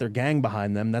also got their gang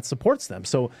behind them that supports them.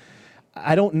 So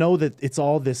I don't know that it's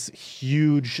all this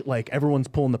huge, like everyone's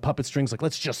pulling the puppet strings, like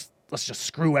let's just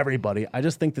screw everybody. I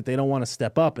just think that they don't want to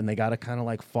step up, and they got to kind of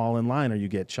like fall in line or you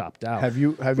get chopped out. Have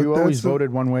you that's always the-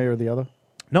 voted one way or the other?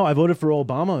 No, I voted for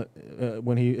Obama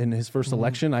when he in his first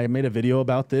election. I made a video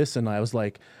about this, and I was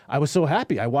so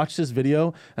happy. I watched this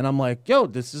video, and I'm like, "Yo,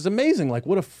 this is amazing! Like,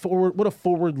 what a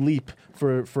forward leap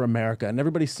for America!" And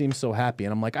everybody seems so happy,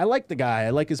 and I'm like, I like the guy.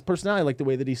 I like his personality. I like the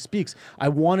way that he speaks. I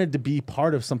wanted to be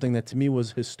part of something that to me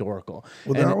was historical.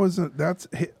 Well, And that's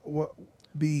what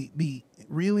the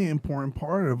really important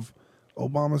part of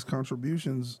Obama's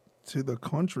contributions to the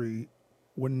country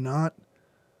were not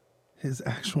his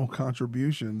actual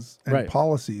contributions and Right.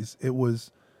 policies. It was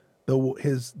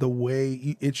the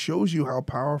way it shows you how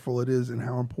powerful it is and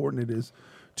how important it is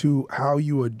to how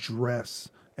you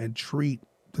address and treat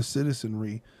the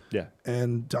citizenry. yeah,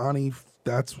 And Donnie,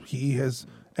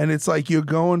 and it's like you're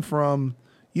going from,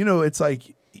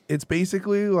 it's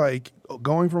basically like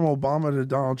going from Obama to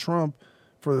Donald Trump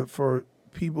for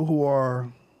people who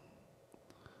are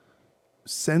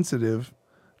sensitive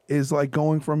is like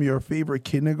going from your favorite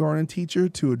kindergarten teacher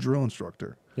to a drill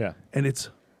instructor. yeah. And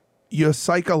you're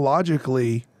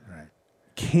psychologically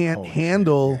can't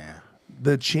handle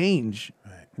the change.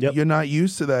 Yep. You're not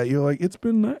used to that. You're like,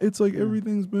 it's like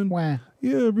everything's been, Wah.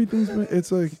 yeah, everything's been,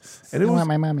 it's like, and it I was, want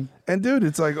my mommy. and dude,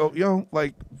 it's like,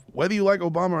 like whether you like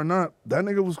Obama or not, that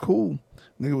nigga was cool.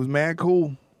 Nigga was mad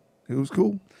cool. He was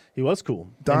cool. He was cool.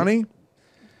 Donnie,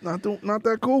 not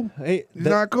that cool. Hey, He's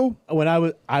not cool. When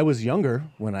I was younger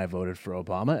when I voted for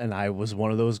Obama, and I was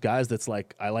one of those guys that's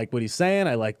like, I like what he's saying,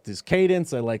 I like his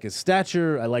cadence, I like his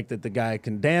stature, I like that the guy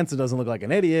can dance and doesn't look like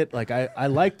an idiot. Like I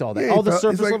liked all that. Yeah, All the he's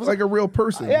surface like, levels. like a real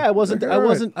person. Yeah, I wasn't. Like, I all right.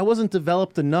 wasn't. I wasn't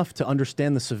developed enough to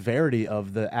understand the severity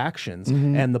of the actions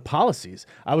and the policies.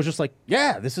 I was just like,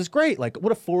 yeah, this is great. Like,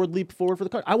 what a forward leap forward for the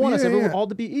country. I want us Yeah, everyone yeah. all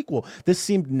to be equal. This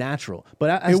seemed natural, but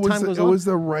as It was time goes it on, was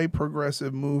the right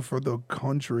progressive move for the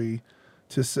country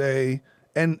to say,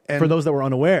 and for those that were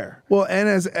unaware, well, and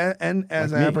as Like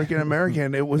me. African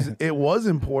American, it was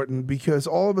important because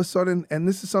all of a sudden, and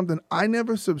this is something I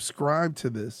never subscribed to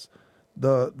this,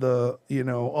 the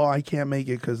oh, I can't make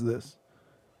it because this.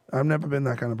 I've never been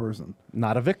that kind of person.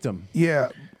 not a victim. Yeah,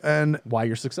 and Why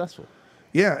you're successful.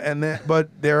 yeah, and then but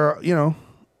there are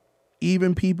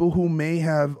even people who may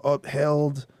have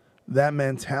upheld that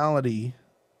mentality,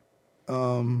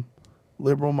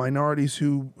 liberal minorities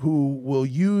who will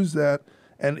use that.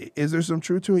 And is there some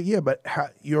truth to it? Yeah, but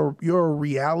your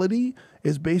reality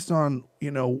is based on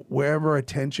wherever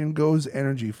attention goes,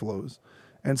 energy flows.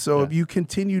 And so if you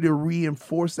continue to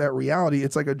reinforce that reality,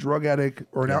 it's like a drug addict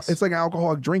or it's like an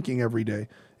alcoholic drinking every day.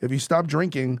 If you stop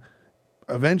drinking,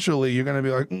 eventually you're going to be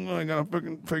like, I got to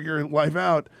fucking figure life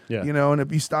out. Yeah. And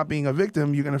if you stop being a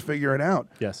victim, you're going to figure it out.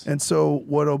 Yes. And so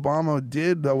what Obama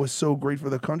did that was so great for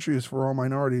the country is for all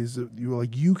minorities. You were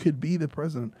like, you could be the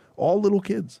president. All little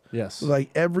kids. Yes.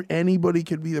 Like anybody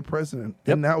could be the president.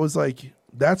 Yep. And that was like,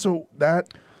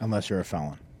 Unless you're a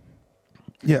felon.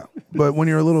 yeah. But when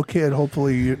you're a little kid,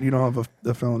 hopefully you don't have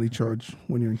a felony charge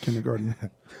when you're in kindergarten.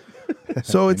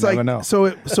 So it's never like know. so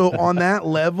on that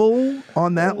level,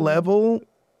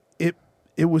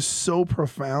 it was so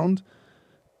profound.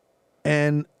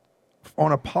 And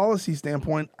on a policy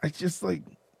standpoint,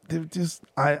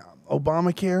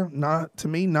 Obamacare, not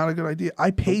a good idea.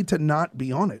 I paid to not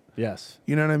be on it. Yes.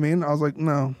 You know what I mean? I was like,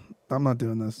 no, I'm not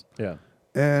doing this. Yeah.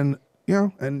 And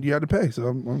and you had to pay, so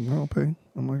I'll pay.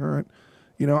 I'm like, all right.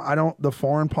 The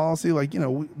foreign policy, like,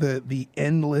 the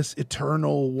endless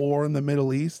eternal war in the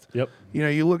Middle East. Yep.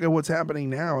 You look at what's happening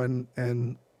now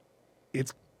and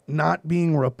it's not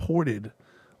being reported.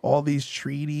 All these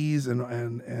treaties and I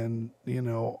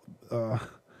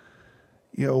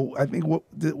think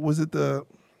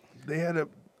they had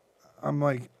I'm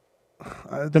like,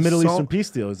 The Middle Eastern peace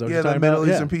deal is that what you're the talking Middle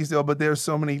about? Eastern peace deal, but there's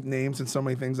so many names and so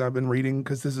many things I've been reading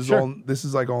because this is Sure.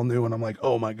 like all new, and I'm like,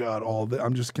 oh my god,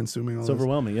 I'm just consuming all It's this.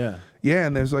 overwhelming. Yeah. Yeah,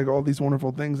 and there's like all these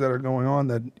wonderful things that are going on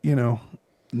that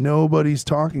nobody's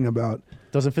talking about.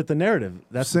 Doesn't fit the narrative.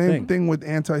 That's the Same thing with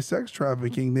anti-sex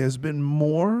trafficking. There's been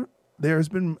more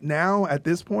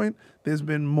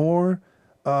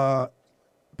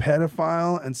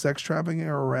pedophile and sex trafficking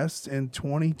arrests in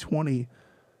 2020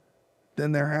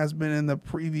 than there has been in the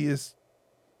previous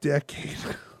decade.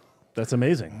 That's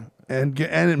amazing. And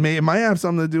it might have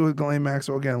something to do with Ghislaine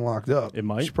Maxwell getting locked up. It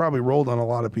might. She probably rolled on a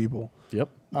lot of people. Yep.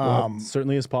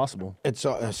 Certainly is possible. It's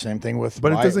same thing with.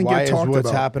 But it doesn't get why talked is what's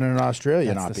about. happening in Australia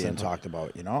That's not the being simple- talked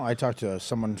about? I talked to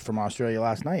someone from Australia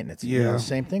last night, and it's Yeah. the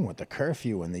same thing with the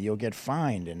curfew, and you'll get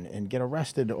fined and get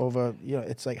arrested over.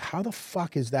 It's like, how the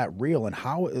fuck is that real? And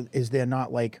how is there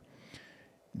not like?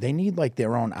 They need like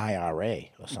their own IRA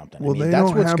or something. Well, I mean, they that's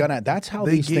don't what's have- gonna. That's how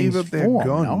They these gave things up their form,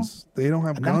 guns. They don't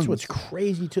have And guns. that's what's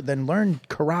crazy too. Then learn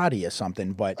karate or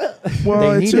something. But Well,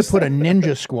 they it's need just- to put a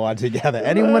ninja squad together.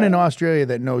 Anyone in Australia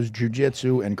that knows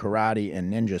jujitsu and karate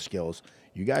and ninja skills,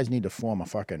 you guys need to form a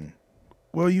fucking.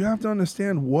 Well, you have to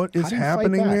understand what is do you fight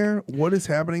happening back? there. What is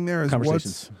happening there is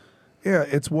Conversations.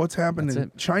 it's what's happening. That's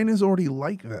it. China's already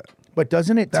like that. But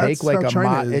doesn't it That's take like how a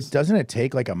China is. doesn't it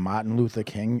take like a Martin Luther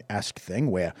King-esque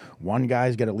thing where one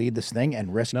guy's got to lead this thing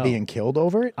and risk No. being killed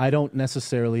over it? I don't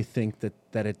necessarily think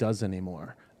that it does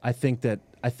anymore. I think that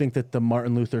the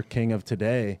Martin Luther King of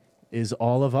today is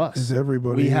all of us. Is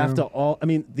everybody, We have yeah. to all. I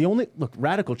mean,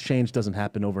 radical change doesn't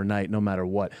happen overnight, no matter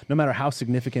what, no matter how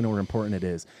significant or important it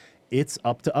is. It's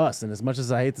up to us, and as much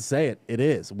as I hate to say it, it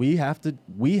is. We have to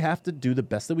do the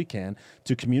best that we can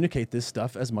to communicate this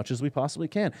stuff as much as we possibly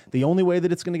can. The only way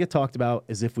that it's going to get talked about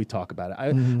is if we talk about it.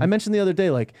 I mentioned the other day,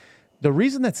 like, the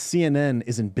reason that CNN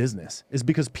is in business is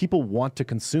because people want to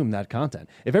consume that content.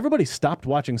 If everybody stopped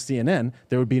watching CNN,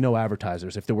 there would be no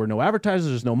advertisers. If there were no advertisers,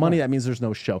 there's no money. That means there's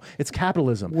no show. It's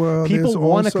capitalism. Well, People there's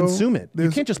want to also- consume it. You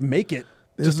there's- can't just make it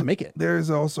just to make it. There's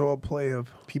also a play of,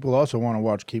 People also want to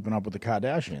watch Keeping Up with the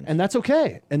Kardashians, And that's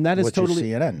okay. And that is which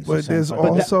totally is CNN. but there's that-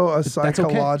 also a that's okay.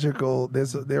 psychological.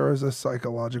 There is a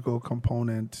psychological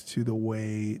component to the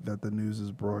way that the news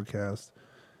is broadcast.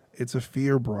 It's a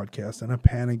fear broadcast and a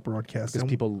panic broadcast. because And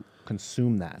people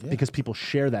consume that, because people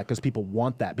share that, because people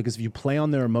want that, because if you play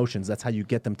on their emotions, that's how you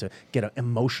get them to get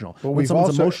emotional. Well, when someone's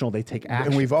also, emotional, they take action.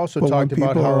 And we've also But when talked about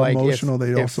people how are like emotional,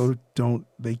 they if, also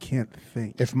they can't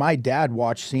think. if my dad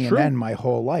watched CNN True. my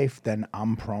whole life, then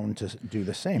I'm prone to do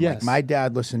the same. Like Yes. my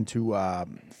dad listened to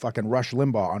fucking Rush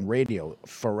Limbaugh on radio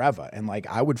forever, and like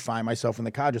I would find myself in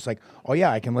the car just like, oh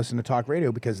yeah, I can listen to talk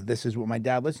radio because this is what my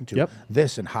dad listened to. Yep.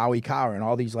 This and Howie Carr and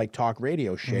all these like talk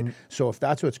radio shit. So if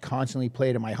that's what's constantly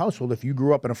played in my household, if you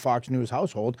grew up in a Fox News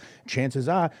household, chances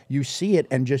are you see it,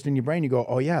 and just in your brain you go,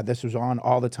 oh yeah, this was on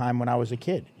all the time when I was a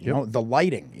kid. You know, the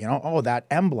lighting. You know, oh that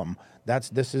emblem.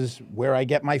 This is where I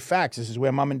get my facts. This is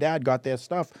where mom and dad got their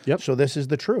stuff. Yep. So this is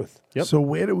the truth. Yep. So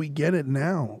where do we get it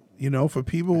now? You know, for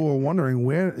people who are wondering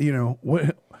where, you know,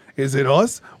 what is it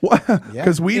us?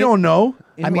 Because we don't know.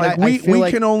 I mean, like, I feel we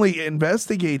like- can only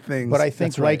investigate things. But I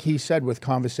think, like he said with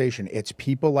conversation, it's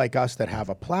people like us that have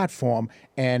a platform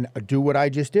and do what I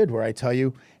just did, where I tell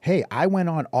you, hey, I went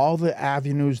on all the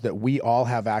avenues that we all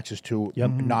have access to,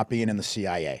 not being in the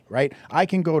CIA, right? I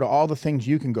can go to all the things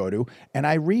you can go to, and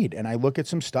I read and I look at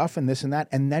some stuff and this and that,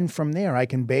 and then from there I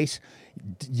can base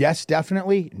yes,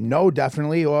 definitely, no,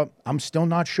 definitely, or I'm still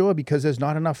not sure because there's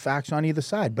not enough facts on either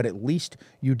side. But at least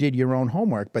you did your own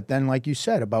homework. But then, like you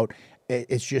said about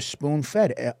it's just spoon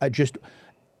fed. Just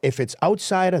if it's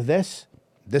outside of this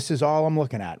is all I'm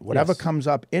looking at. Whatever Yes. comes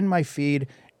up in my feed,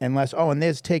 unless, oh, and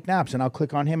there's Take Naps, and I'll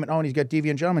click on him, and oh, and he's got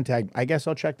Deviant Gentleman tag. I guess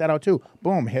I'll check that out too.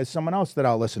 Boom, here's someone else that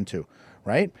I'll listen to,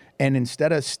 right? And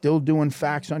instead of still doing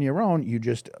facts on your own, you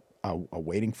just are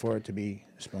waiting for it to be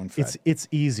spoon fed. It's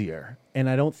easier, and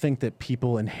I don't think that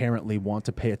people inherently want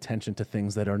to pay attention to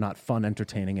things that are not fun,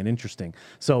 entertaining, and interesting.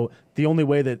 So the only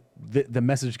way that the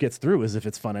message gets through is if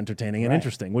it's fun, entertaining, and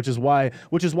interesting, which is why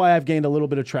I've gained a little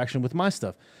bit of traction with my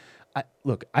stuff.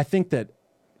 I think that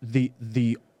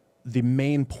the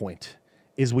main point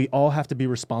is we all have to be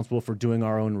responsible for doing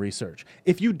our own research.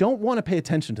 If you don't want to pay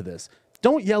attention to this,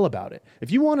 don't yell about it.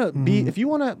 If you want to if you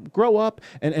want to grow up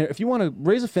and if you want to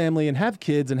raise a family and have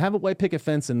kids and have a white picket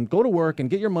fence and go to work and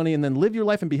get your money and then live your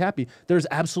life and be happy, there's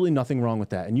absolutely nothing wrong with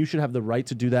that. And you should have the right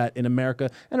to do that in America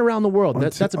and around the world.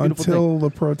 That's a beautiful thing. Until the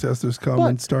protesters come But-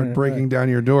 and start breaking down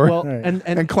your door, Well,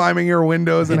 and climbing your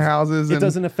windows and houses. It and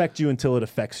doesn't affect you until it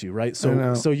affects you, right?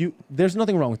 know. So there's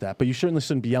nothing wrong with that, but you certainly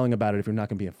shouldn't be yelling about it if you're not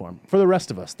going to be informed. For the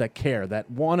rest of us that care, that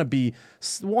want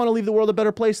to leave the world a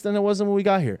better place than it was when we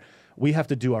got here, we have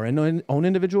to do our own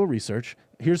individual research.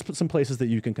 Here's some places that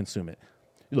you can consume it.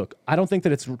 Look, I don't think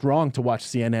that it's wrong to watch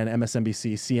CNN,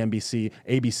 MSNBC, CNBC,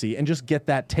 ABC, and just get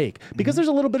that take, because there's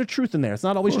a little bit of truth in there. It's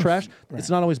not always trash. Right. It's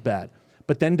not always bad.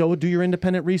 But then go do your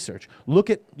independent research.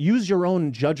 Use your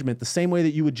own judgment the same way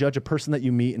that you would judge a person that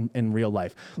you meet in real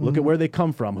life. Look at where they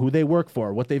come from, who they work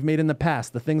for, what they've made in the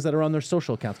past, the things that are on their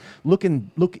social accounts. Look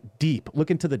deep, look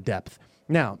into the depth.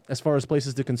 Now, as far as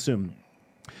places to consume,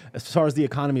 as far as the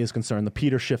economy is concerned, the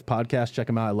Peter Schiff podcast, check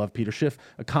him out. I love Peter Schiff.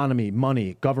 Economy,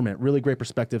 money, government, really great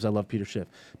perspectives. I love Peter Schiff.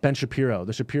 Ben Shapiro,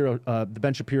 the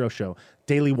Ben Shapiro Show,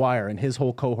 Daily Wire, and his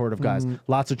whole cohort of guys.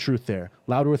 Lots of truth there.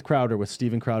 Louder with Crowder with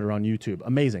Steven Crowder on YouTube.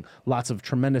 Amazing. Lots of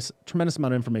tremendous amount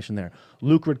of information there.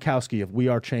 Luke Rudkowski of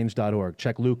wearechange.org.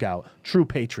 Check Luke out. True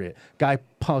Patriot. Guy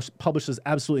publishes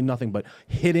absolutely nothing but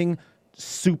hitting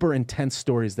super intense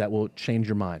stories that will change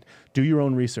your mind. Do your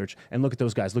own research and look at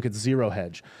those guys. Look at Zero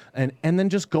Hedge, and then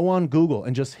just go on Google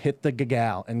and just hit the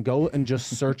Gagal and go and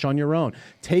just search on your own.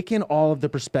 Take in all of the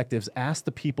perspectives. Ask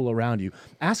the people around you.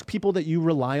 Ask people that you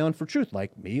rely on for truth,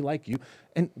 like me, like you.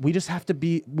 And we have to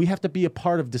be a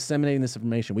part of disseminating this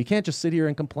information. We can't just sit here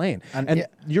and complain. And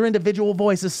your individual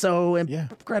voice is so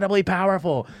incredibly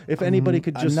powerful. If anybody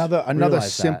could just another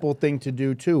simple thing to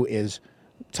do too is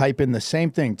type in the same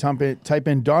thing. Type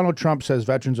in Donald Trump says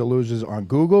veterans are losers on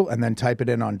Google, and then type it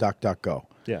in on DuckDuckGo.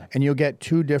 Yeah. And you'll get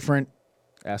two different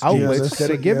outlets that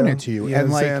are giving it to you. Yeah,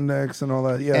 and like Sandex and all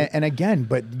that. Yeah. And again,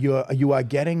 but you are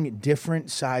getting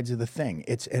different sides of the thing.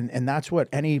 It's and that's what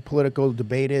any political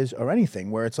debate is, or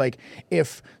anything, where it's like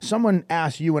if someone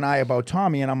asks you and I about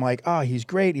Tommy, and I'm like, oh, he's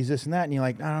great, he's this and that, and you're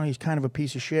like, I don't know, he's kind of a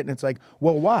piece of shit, and it's like,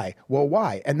 well, why? Well,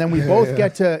 why? And then we both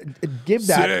get to give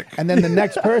that, Sick. and then the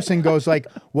next person goes like,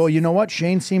 well, you know what?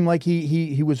 Shane seemed like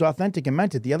he was authentic and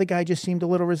meant it. The other guy just seemed a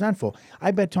little resentful. I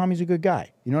bet Tommy's a good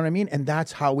guy. You know what I mean? And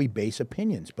that's how we base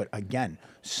opinions. But again,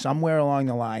 somewhere along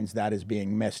the lines, that is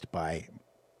being missed by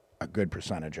a good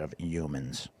percentage of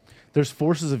humans. There's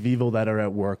forces of evil that are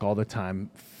at work all the time,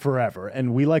 forever,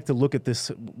 and we like to look at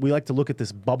this. We like to look at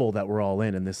this bubble that we're all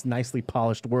in this nicely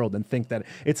polished world, and think that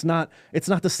it's not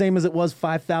the same as it was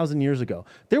 5,000 years ago.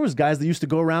 There was guys that used to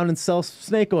go around and sell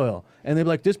snake oil, and they'd be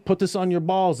like, "Just put this on your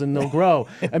balls, and they'll grow."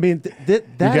 I mean, that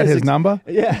You get his number?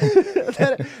 Yeah,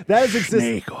 that has existed.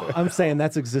 Snake oil. I'm saying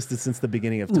that's existed since the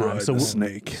beginning of time. Ride the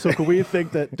snake. So do we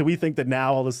think that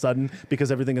now all of a sudden,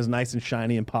 because everything is nice and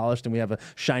shiny and polished, and we have a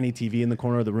shiny TV in the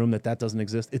corner of the room, that doesn't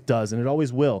exist? It does, and it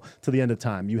always will to the end of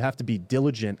time. You have to be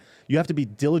diligent. You have to be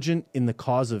diligent in the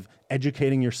cause of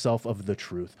educating yourself of the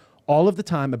truth all of the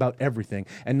time about everything,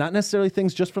 and not necessarily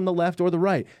things just from the left or the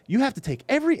right. You have to take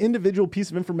every individual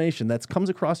piece of information that comes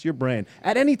across your brain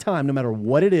at any time, no matter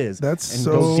what it is, That's and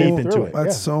so go deep into it.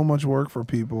 That's so much work for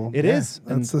people. It is.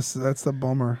 And That's the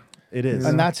bummer. it is.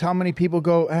 And that's how many people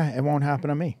go, it won't happen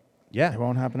to me. Yeah. It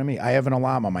won't happen to me. I have an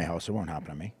alarm on my house. It won't happen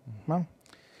to me. Well,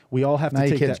 We all have Now to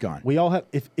your take kid's that. gone. We all have.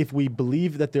 If we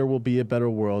believe that there will be a better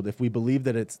world, if we believe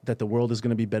that the world is going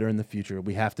to be better in the future,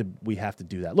 we have to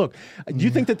do that. Look, do you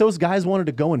think that those guys wanted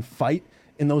to go and fight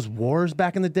in those wars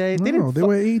back in the day? No, they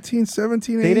were 18,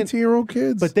 17, They didn't- 18-year-old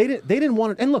kids. But they didn't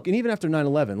want to. And look, and even after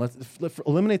 9/11, let's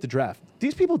eliminate the draft.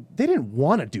 These people, they didn't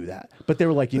want to do that, but they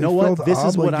were like, you they know felt what? This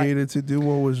is what I. obligated to do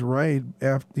what was right.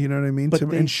 After, you know what I mean? But To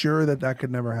they- ensure that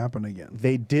could never happen again.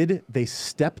 They did. They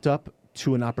stepped up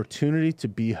to an opportunity to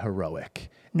be heroic.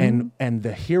 And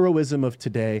the heroism of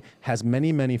today has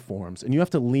many forms, and you have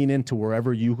to lean into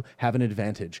wherever you have an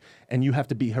advantage, and you have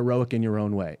to be heroic in your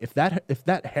own way. If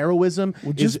that heroism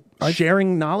is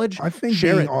sharing knowledge, I think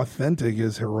share being it. authentic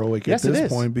is heroic Yes, at it this is.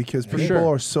 point because For people sure.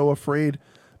 are so afraid.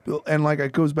 And like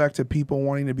it goes back to people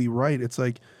wanting to be right. It's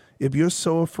like if you're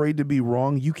so afraid to be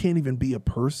wrong, you can't even be a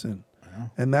person.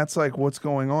 And that's like what's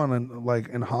going on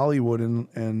in Hollywood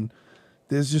and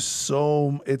there's just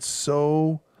it's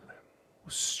so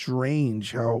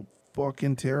strange how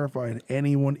fucking terrified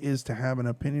anyone is to have an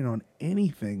opinion on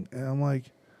anything. And I'm like,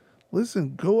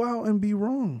 listen, go out and be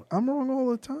wrong. I'm wrong all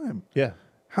the time. Yeah.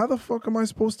 How the fuck am I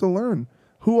supposed to learn?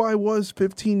 Who I was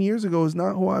 15 years ago is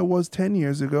not who I was 10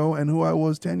 years ago, and who I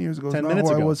was 10 years ago is 10 not minutes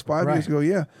who I ago. was 5 years Right. ago.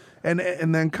 Yeah, and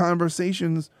then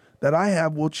conversations that I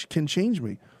have can change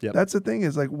me. Yep. That's the thing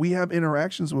is like we have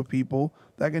interactions with people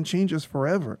that can change us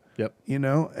forever. Yep. You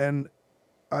know, and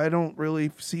I don't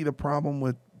really see the problem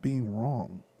with being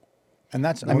wrong. and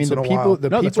that's, I Once mean, in the a people, while. the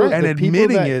No, that's people, right. And the people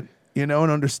admitting that, it, you know,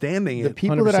 and understanding the it.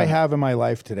 people that I 100%. have in my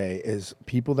life today is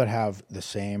people that have the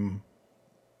same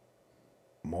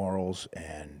morals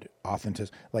and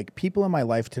authenticity. Like people in my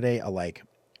life today are like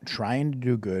trying to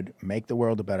do good, make the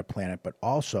world a better planet, but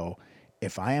also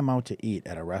if I am out to eat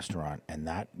at a restaurant and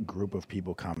that group of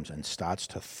people comes and starts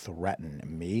to threaten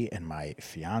me and my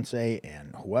fiance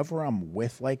and whoever I'm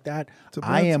with like that, a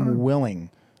I bad am time. willing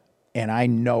and I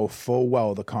know full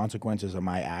well the consequences of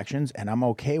my actions and I'm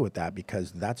okay with that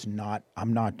because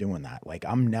I'm not doing that. Like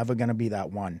I'm never going to be that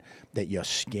one that you're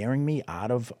scaring me out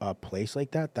of a place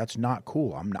like that. That's not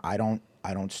cool. I don't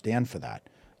stand for that,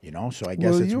 you know? So I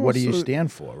guess Well, it's you what do you also-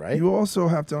 stand for, right? You also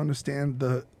have to understand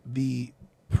the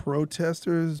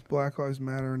protesters, Black Lives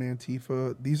Matter and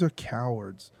Antifa. These are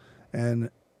cowards, and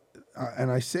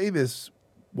I say this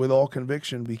with all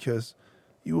conviction because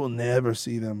you will never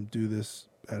see them do this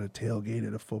at a tailgate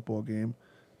at a football game,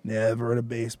 never at a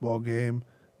baseball game,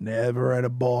 never at a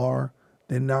bar.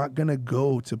 They're not gonna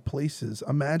go to places.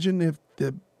 Imagine if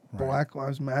the Black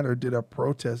Lives Matter did a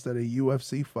protest at a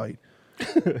UFC fight.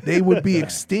 They would be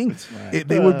extinct.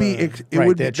 They would be. It Right,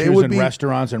 would. they're They choosing would be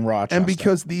restaurants in Rochester. and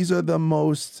because these are the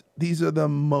most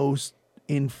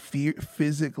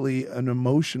physically and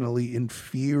emotionally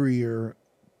inferior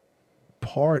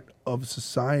part of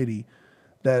society,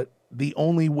 that the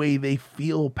only way they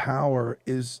feel power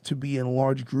is to be in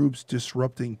large groups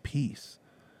disrupting peace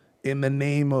in the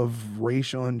name of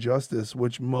racial injustice,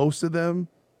 which most of them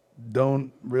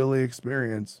don't really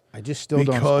experience I just still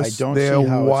because don't they're see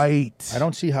how white. I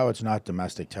don't see how it's not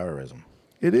domestic terrorism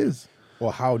It is.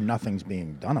 or how nothing's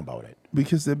being done about it.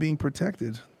 Because they're being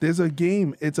protected. There's a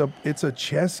game. It's a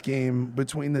chess game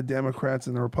between the Democrats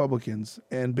and the Republicans,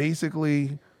 and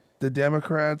basically, the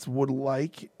Democrats would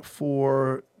like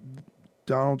for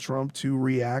Donald Trump to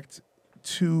react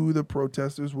to the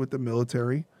protesters with the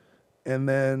military, and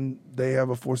then they have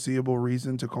a foreseeable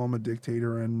reason to call him a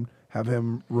dictator and have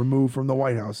him removed from the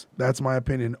White House. That's my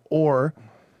opinion. Or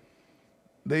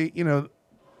they,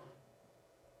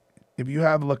 if you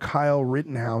have Kyle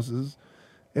Rittenhouses,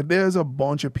 if there's a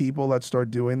bunch of people that start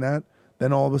doing that,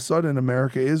 then all of a sudden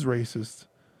America is racist.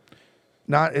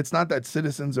 It's not that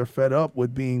citizens are fed up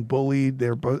with being bullied,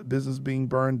 their business being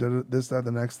burned, this, that,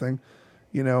 the next thing.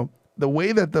 the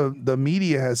way that the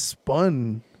media has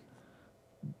spun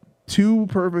two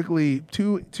completely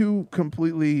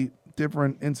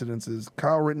different incidences.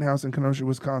 Kyle Rittenhouse in Kenosha,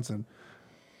 Wisconsin,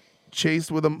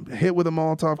 hit with a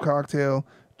Molotov cocktail,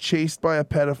 chased by a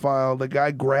pedophile. The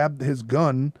guy grabbed his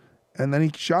gun and then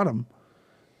he shot him.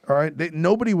 All right,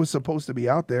 nobody was supposed to be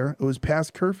out there. It was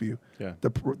past curfew. Yeah.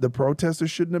 The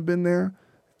protesters shouldn't have been there.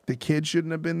 The kids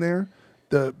shouldn't have been there.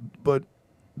 But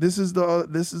this is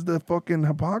the fucking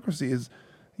hypocrisy. Is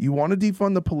you want to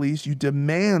defund the police? You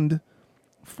demand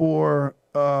for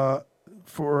a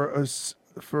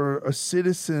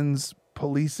citizens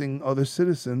policing other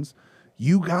citizens.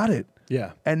 You got it.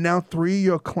 Yeah. And now 3 of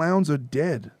your clowns are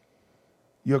dead.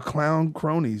 Your clown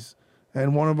cronies,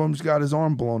 and one of them's got his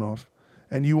arm blown off.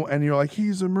 And you're like,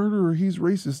 he's a murderer, he's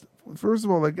racist. First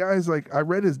of all, the guy's like, I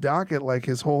read his docket, like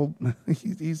his whole,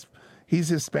 he's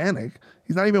Hispanic.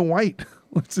 He's not even white,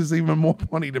 which is even more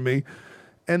funny to me.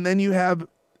 And then you have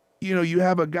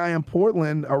a guy in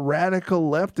Portland, a radical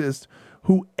leftist,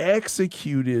 who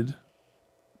executed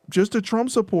just a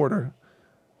Trump supporter,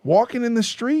 walking in the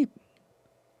street.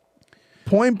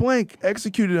 Point blank,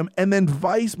 executed him. And then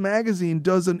Vice magazine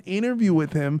does an interview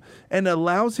with him and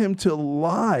allows him to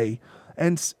lie.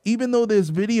 And even though there's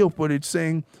video footage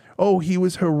saying, oh, he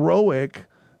was heroic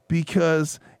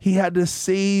because he had to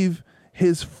save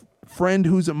his friend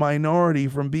who's a minority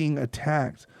from being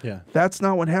attacked. Yeah. That's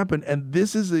not what happened. And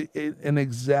this is an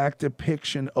exact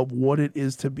depiction of what it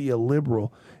is to be a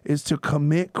liberal, is to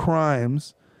commit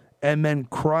crimes and then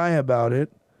cry about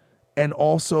it and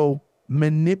also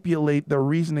manipulate the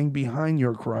reasoning behind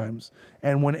your crimes.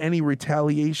 And when any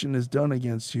retaliation is done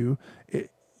against you,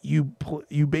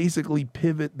 you basically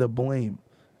pivot the blame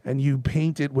and you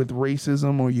paint it with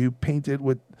racism or you paint it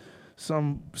with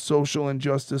some social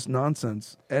injustice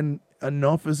nonsense. And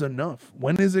enough is enough.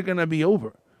 When is it going to be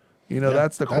over?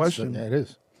 That's the question. Yeah, it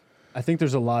is. I think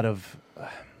there's a lot of,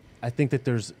 I think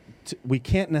that we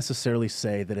can't necessarily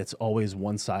say that it's always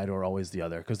one side or always the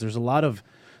other, because there's a lot of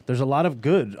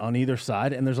good on either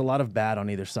side and there's a lot of bad on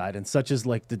either side, and such as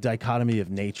like the dichotomy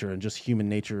of nature and just human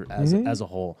nature as a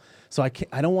whole. So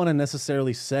I don't want to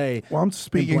necessarily say. Well, I'm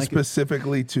speaking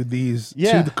specifically to to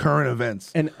the current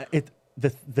events. And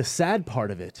the sad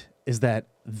part of it is that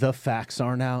the facts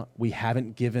aren't out. We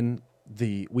haven't given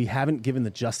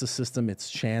the justice system its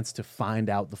chance to find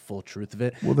out the full truth of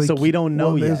it. So we don't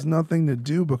know yet. There's nothing to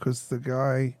do because the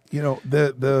guy,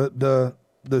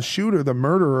 the shooter, the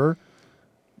murderer,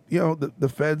 the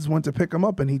feds went to pick him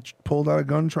up and he pulled out a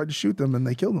gun, tried to shoot them, and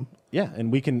they killed him. Yeah,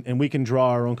 and we can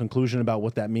draw our own conclusion about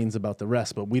what that means about the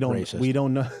rest, but we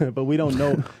don't know but we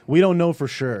don't know for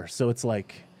sure. So it's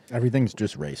like everything's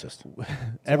just racist.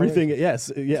 Everything,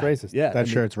 yes, yeah, it's racist. Yeah, that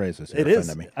shirt's racist. It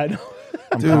is. Me. I know.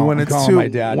 Dude, when it's too, my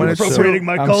dad, when it's appropriating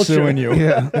my I'm culture. suing you.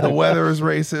 Yeah, the weather is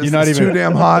racist. You're not it's even too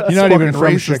damn hot. You're not It's even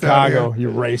fucking from racist out Chicago. here.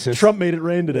 You're racist. Trump made it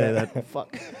rain today. That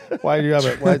fuck. Why do you have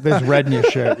it? Why, there's red in your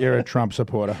shirt. You're a Trump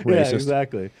supporter. Racist. Yeah,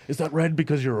 exactly. Is that red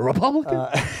because you're a Republican?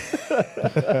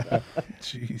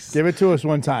 Jeez. Give it to us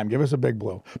one time. Give us a big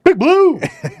blue. Big blue.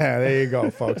 There you go,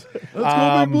 folks. Let's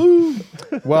go big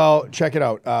blue. Well, check it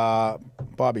out.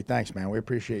 Bobby, thanks, man. We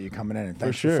appreciate you coming in, and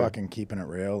thanks for sure. fucking keeping it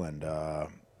real. And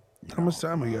How much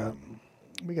time we got?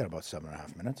 we got about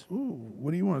 7.5 minutes. Ooh,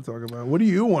 what do you want to talk about? What do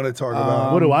you want to talk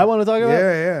about? What do I want to talk about?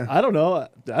 Yeah. I don't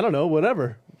know.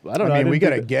 Whatever. I don't know. I mean, we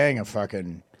got a didn't gang of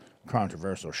fucking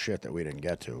controversial shit that we didn't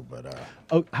get to, but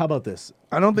Oh, how about this?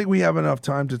 I don't think we have enough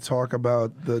time to talk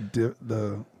about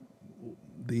the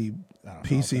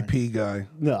PCP guy.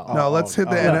 No. No, let's hit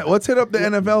let's hit up the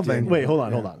NFL thing. Wait, hold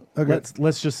on. Okay.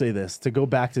 Let's just say this to go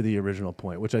back to the original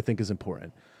point, which I think is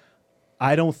important.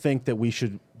 I don't think that we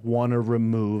should want to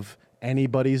remove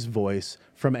anybody's voice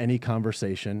from any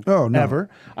conversation. Oh, no. Ever.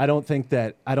 I don't think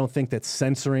that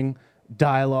censoring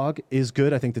dialogue is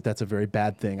good. I think that that's a very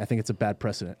bad thing. I think it's a bad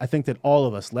precedent. I think that all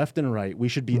of us, left and right, we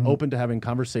should be open to having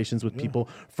conversations with people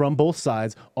from both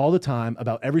sides all the time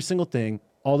about every single thing,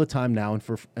 all the time now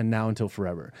and now until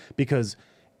forever. Because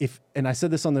and I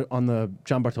said this on the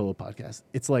John Bartolo podcast,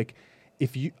 it's like,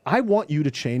 I want you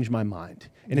to change my mind.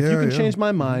 And if you can change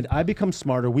my mind, I become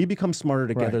smarter, we become smarter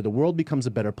together, Right. the world becomes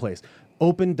a better place.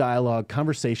 Open dialogue,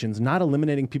 conversations, not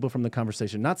eliminating people from the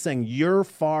conversation, not saying you're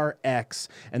far X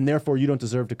and therefore you don't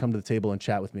deserve to come to the table and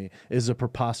chat with me is a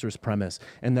preposterous premise.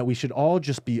 And that we should all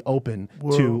just be open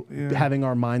to having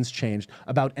our minds changed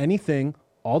about anything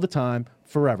all the time,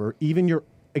 forever, even your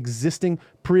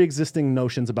pre-existing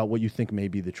notions about what you think may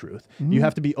be the truth. You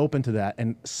have to be open to that,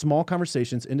 and small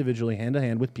conversations individually, hand to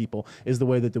hand with people, is the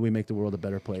way that we make the world a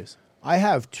better place. I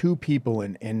have two people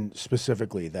in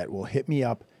specifically that will hit me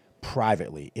up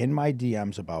privately in my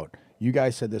DMs about, you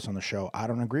guys said this on the show. I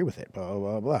don't agree with it. Blah, blah,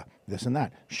 blah, blah. This and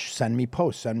that. Send me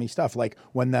posts. Send me stuff. Like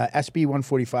when the SB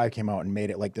 145 came out and made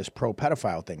it like this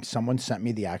pro-pedophile thing, someone sent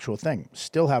me the actual thing.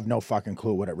 Still have no fucking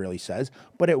clue what it really says,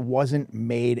 but it wasn't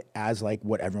made as like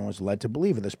what everyone was led to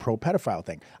believe of this pro-pedophile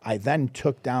thing. I then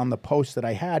took down the post that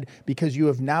I had because you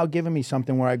have now given me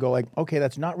something where I go like, okay,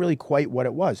 that's not really quite what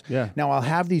it was. Yeah. Now I'll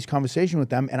have these conversations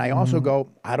with them, and I also go,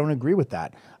 I don't agree with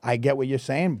that. I get what you're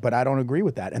saying, but I don't agree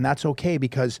with that, and that's okay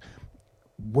because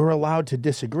we're allowed to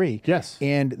disagree. Yes.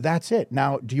 And that's it.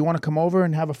 Now, do you want to come over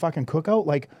and have a fucking cookout?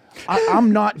 Like,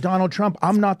 I'm not Donald Trump.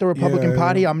 I'm not the Republican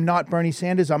Party. I'm not Bernie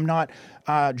Sanders. I'm not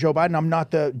Joe Biden. I'm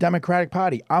not the Democratic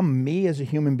Party. I'm me as a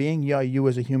human being. Yeah, you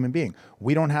as a human being.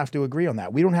 We don't have to agree on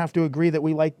that. We don't have to agree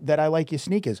that I like your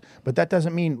sneakers. But that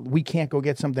doesn't mean we can't go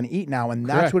get something to eat now. And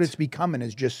that's what Correct. it's becoming,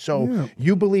 is just so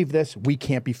you believe this, we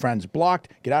can't be friends. Blocked.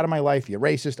 Get out of my life. You're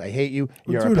racist. I hate you.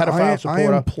 You're Dude, a pedophile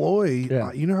supporter. I employ.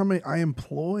 Yeah. You know how many I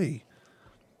employ?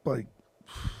 Like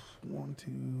 1,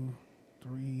 2,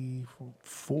 3,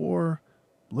 4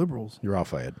 liberals. You're all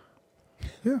fired.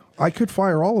 Yeah, I could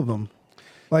fire all of them.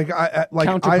 Like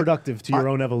Counterproductive to your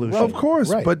own evolution. Well, of course,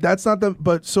 Right. but that's not the.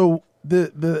 But so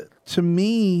the to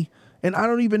me, and I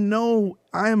don't even know.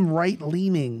 I am right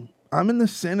leaning. I'm in the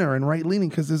center and right leaning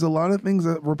because there's a lot of things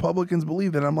that Republicans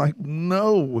believe that I'm like,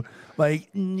 no,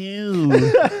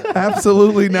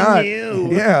 absolutely not.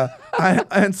 Yeah,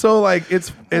 and so like it's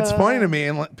funny to me,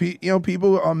 and like,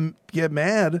 people get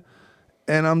mad,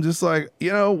 and I'm just like,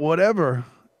 whatever,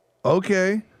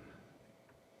 okay.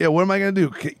 Yeah, what am I gonna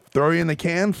do? Throw you in the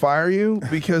can, fire you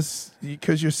because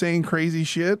you're saying crazy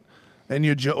shit, and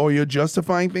you're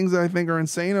justifying things that I think are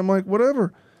insane. I'm like,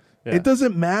 whatever. Yeah. It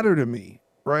doesn't matter to me,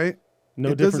 right? No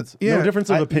It doesn't- difference. yeah, No difference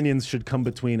of opinions should come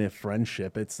between a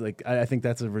friendship. It's like I think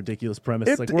that's a ridiculous premise.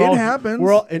 It- like it happens.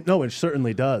 No, it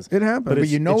certainly does. It happens. But it's-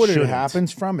 you know what it shouldn't.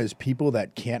 happens from is people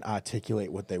that can't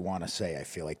articulate what they want to say. I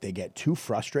feel like they get too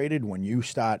frustrated when you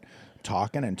start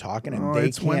talking and Oh, they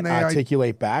it's when can't they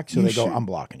articulate back, so you they go, should- I'm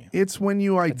blocking you. It's when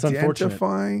you unfortunate.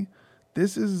 identify.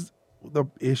 This is the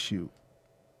issue.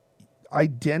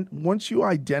 Once you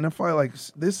identify like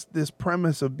this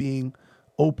premise of being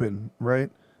open,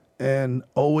 right, and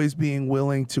always being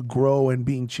willing to grow and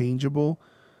being changeable,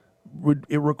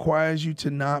 it requires you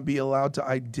to not be allowed to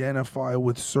identify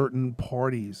with certain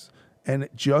parties. And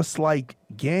just like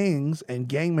gangs and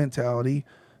gang mentality,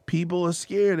 people are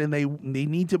scared and they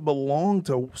need to belong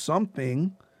to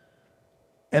something,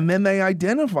 and then they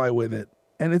identify with it.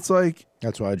 And it's like,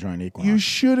 That's why I joined Equinox. you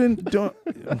shouldn't. Don't.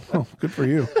 Oh, good for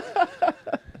you.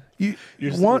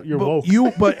 You're but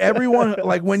woke. but everyone,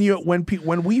 like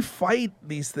when we fight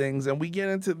these things and we get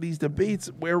into these debates,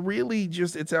 we're really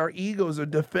just, it's our egos are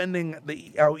defending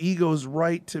our ego's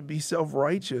right to be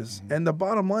self-righteous. And the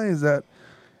bottom line is that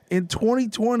in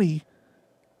 2020,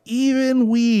 even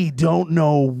we don't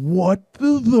know what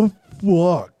the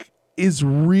fuck is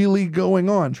really going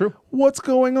on. True. What's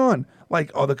going on? Like,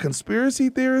 are the conspiracy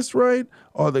theorists right?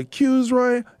 Are the Qs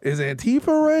right? Is Antifa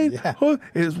right? Yeah. Huh?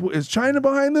 Is China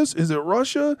behind this? Is it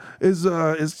Russia? Is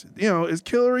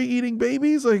Hillary eating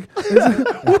babies? Like,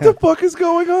 what the fuck is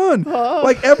going on?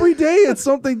 Like every day it's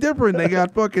something different. They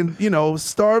got fucking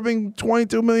starving,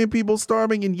 22 million people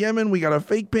starving in Yemen. We got a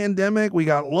fake pandemic. We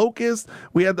got locusts.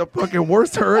 We had the fucking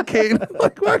worst hurricane.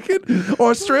 Like fucking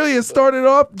Australia started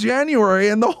off January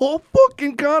and the whole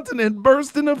fucking continent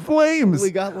burst into flames.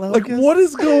 We got Like, locusts. what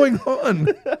is going on?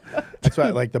 That's why,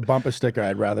 like the bumper sticker,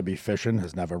 I'd rather be fishing,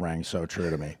 has never rang so true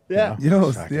to me. Yeah.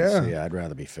 Yes, I can yeah. see, I'd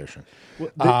rather be fishing. Go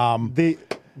ahead.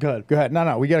 Go ahead.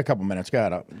 No, we got a couple minutes. Go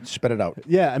ahead. Spit it out.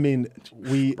 Yeah, I mean,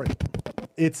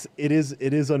 it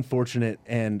is unfortunate,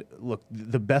 and look,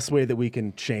 the best way that we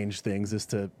can change things is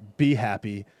to be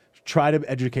happy, try to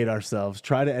educate ourselves,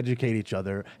 try to educate each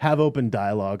other, have open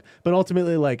dialogue, but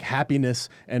ultimately, like, happiness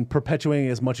and perpetuating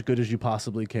as much good as you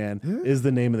possibly can is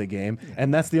the name of the game,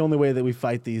 and that's the only way that we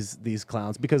fight these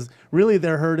clowns, because really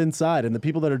they're hurt inside, and the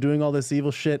people that are doing all this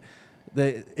evil shit,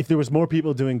 if there was more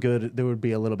people doing good, there would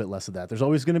be a little bit less of that. There's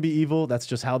always going to be evil. That's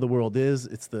just how the world is.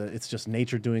 It's just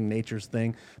nature doing nature's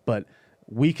thing. But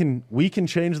we can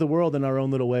change the world in our own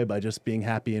little way by just being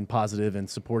happy and positive and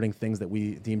supporting things that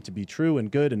we deem to be true and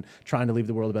good and trying to leave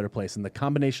the world a better place. And the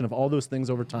combination of all those things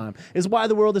over time is why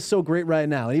the world is so great right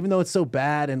now. And even though it's so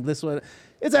bad and this one,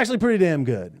 it's actually pretty damn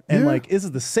good. And Yeah. like, this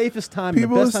is the safest time,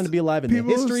 People the best are time to be alive in the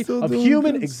people are history still of doing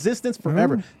human good. existence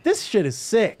forever. This shit is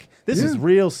sick. This is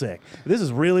real sick. This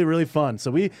is really, really fun.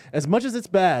 So we, as much as it's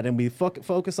bad and we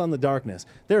focus on the darkness,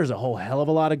 there's a whole hell of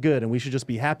a lot of good, and we should just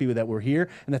be happy with that we're here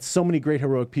and that so many great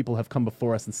heroic people have come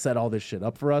before us and set all this shit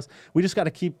up for us. We just got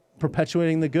to keep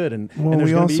perpetuating the good, and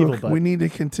there's going to be evil. But we need to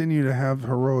continue to have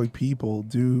heroic people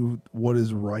do what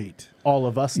is right. all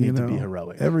of us need to be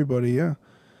heroic. Everybody, yeah.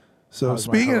 So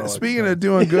speaking of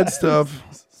doing good stuff,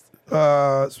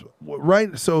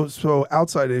 right? So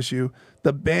outside issue,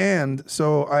 the band.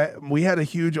 So we had a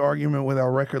huge argument with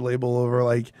our record label over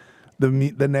like the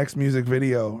next music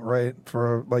video, right?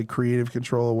 For like creative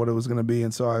control of what it was going to be,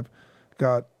 and so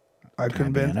I've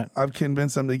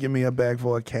convinced them to give me a bag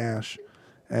full of cash,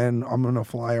 and I'm gonna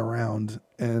fly around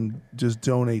and just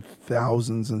donate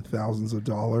thousands and thousands of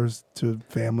dollars to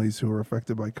families who are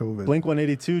affected by COVID.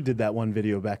 Blink-182 did that one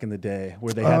video back in the day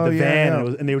where they had the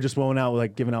van and they were just rolling out,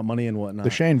 like giving out money and whatnot. The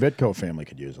Shane Vitko family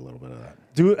could use a little bit of that.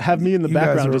 Have me in the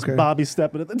background, just Bobby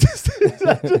stepping at the distance.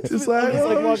 Just like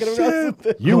walking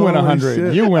around. You win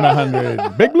 100. You win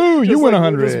 100. Big Blue, you win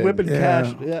 100. Just whipping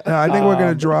cash. Yeah. No, I think we're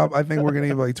gonna drop. I think we're gonna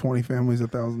give like 20 families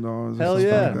 $1,000. Hell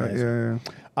yeah. Like that. Yeah.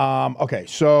 Okay,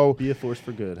 so Be a force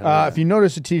for good. if you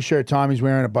notice a T-shirt Tommy's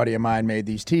wearing, a buddy of mine made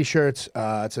these T-shirts.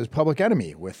 It says Public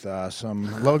Enemy with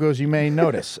some logos you may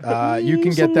notice. You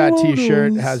can get that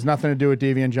T-shirt. It has nothing to do with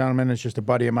Deviant Gentlemen. It's just a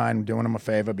buddy of mine. I'm doing him a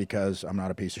favor because I'm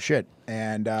not a piece of shit.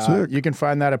 And you can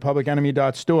find that at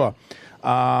publicenemy.store.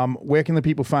 Where can the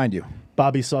people find you?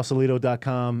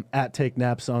 BobbySausalito.com, at Take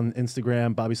Naps on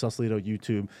Instagram, Bobby Sausalito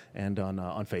YouTube, and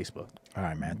on Facebook. All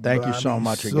right, man. Thank you so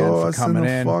much again for coming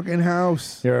in. Fucking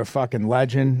house. You're a fucking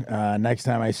legend. Next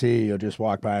time I see you, you'll just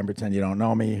walk by and pretend you don't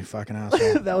know me, you fucking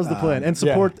asshole. That was the plan. And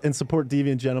support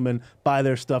Deviant Gentlemen. Buy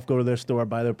their stuff, go to their store,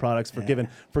 buy their products,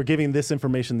 for giving this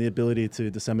information the ability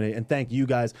to disseminate. And thank you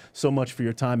guys so much for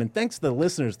your time. And thanks to the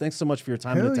listeners. Thanks so much for your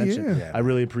time and attention. Yeah. I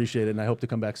really appreciate it, and I hope to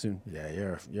come back soon. Yeah,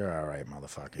 you're all right,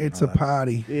 motherfucker. It's a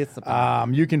party. It's a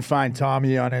party. You can find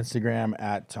Tommy on Instagram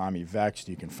at Tommy Vexed.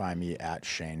 You can find me at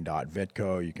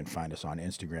Shane.Vitko. You can find us on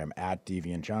Instagram at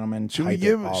Deviant Gentlemen. Should we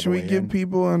give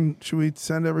people and should we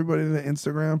send everybody to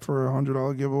Instagram for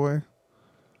 $100 giveaway?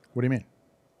 What do you mean?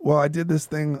 Well, I did this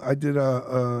thing. I did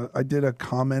a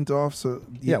comment off. So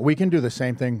yeah, we can do the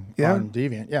same thing on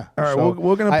Deviant. Yeah. All right. So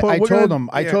we're gonna. I told them.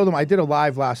 I did a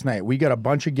live last night. We got a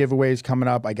bunch of giveaways coming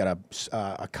up. I got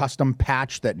a custom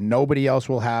patch that nobody else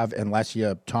will have unless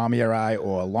you're Tommy or I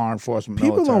or law enforcement.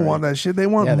 People military. don't want that shit. They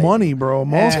want money, bro.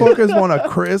 Most fuckers want a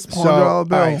crisp $100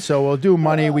 bill. All right, so we'll do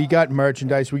money. We got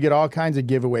merchandise. We get all kinds of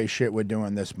giveaway shit we're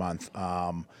doing this month.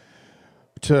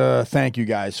 To thank you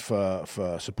guys for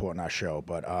supporting our show.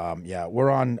 But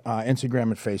we're on Instagram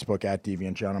and Facebook at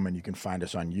Deviant Gentlemen. You can find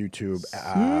us on YouTube,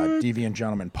 Deviant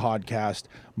Gentlemen Podcast.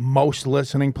 Most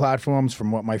listening platforms,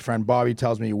 from what my friend Bobby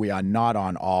tells me, we are not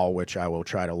on all, which I will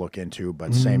try to look into,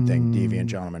 but same thing, Deviant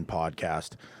Gentlemen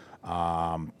Podcast.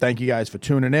 Thank you guys for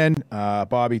tuning in.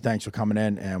 Bobby, thanks for coming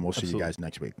in, and we'll see you guys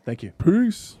next week. Thank you.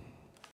 Peace.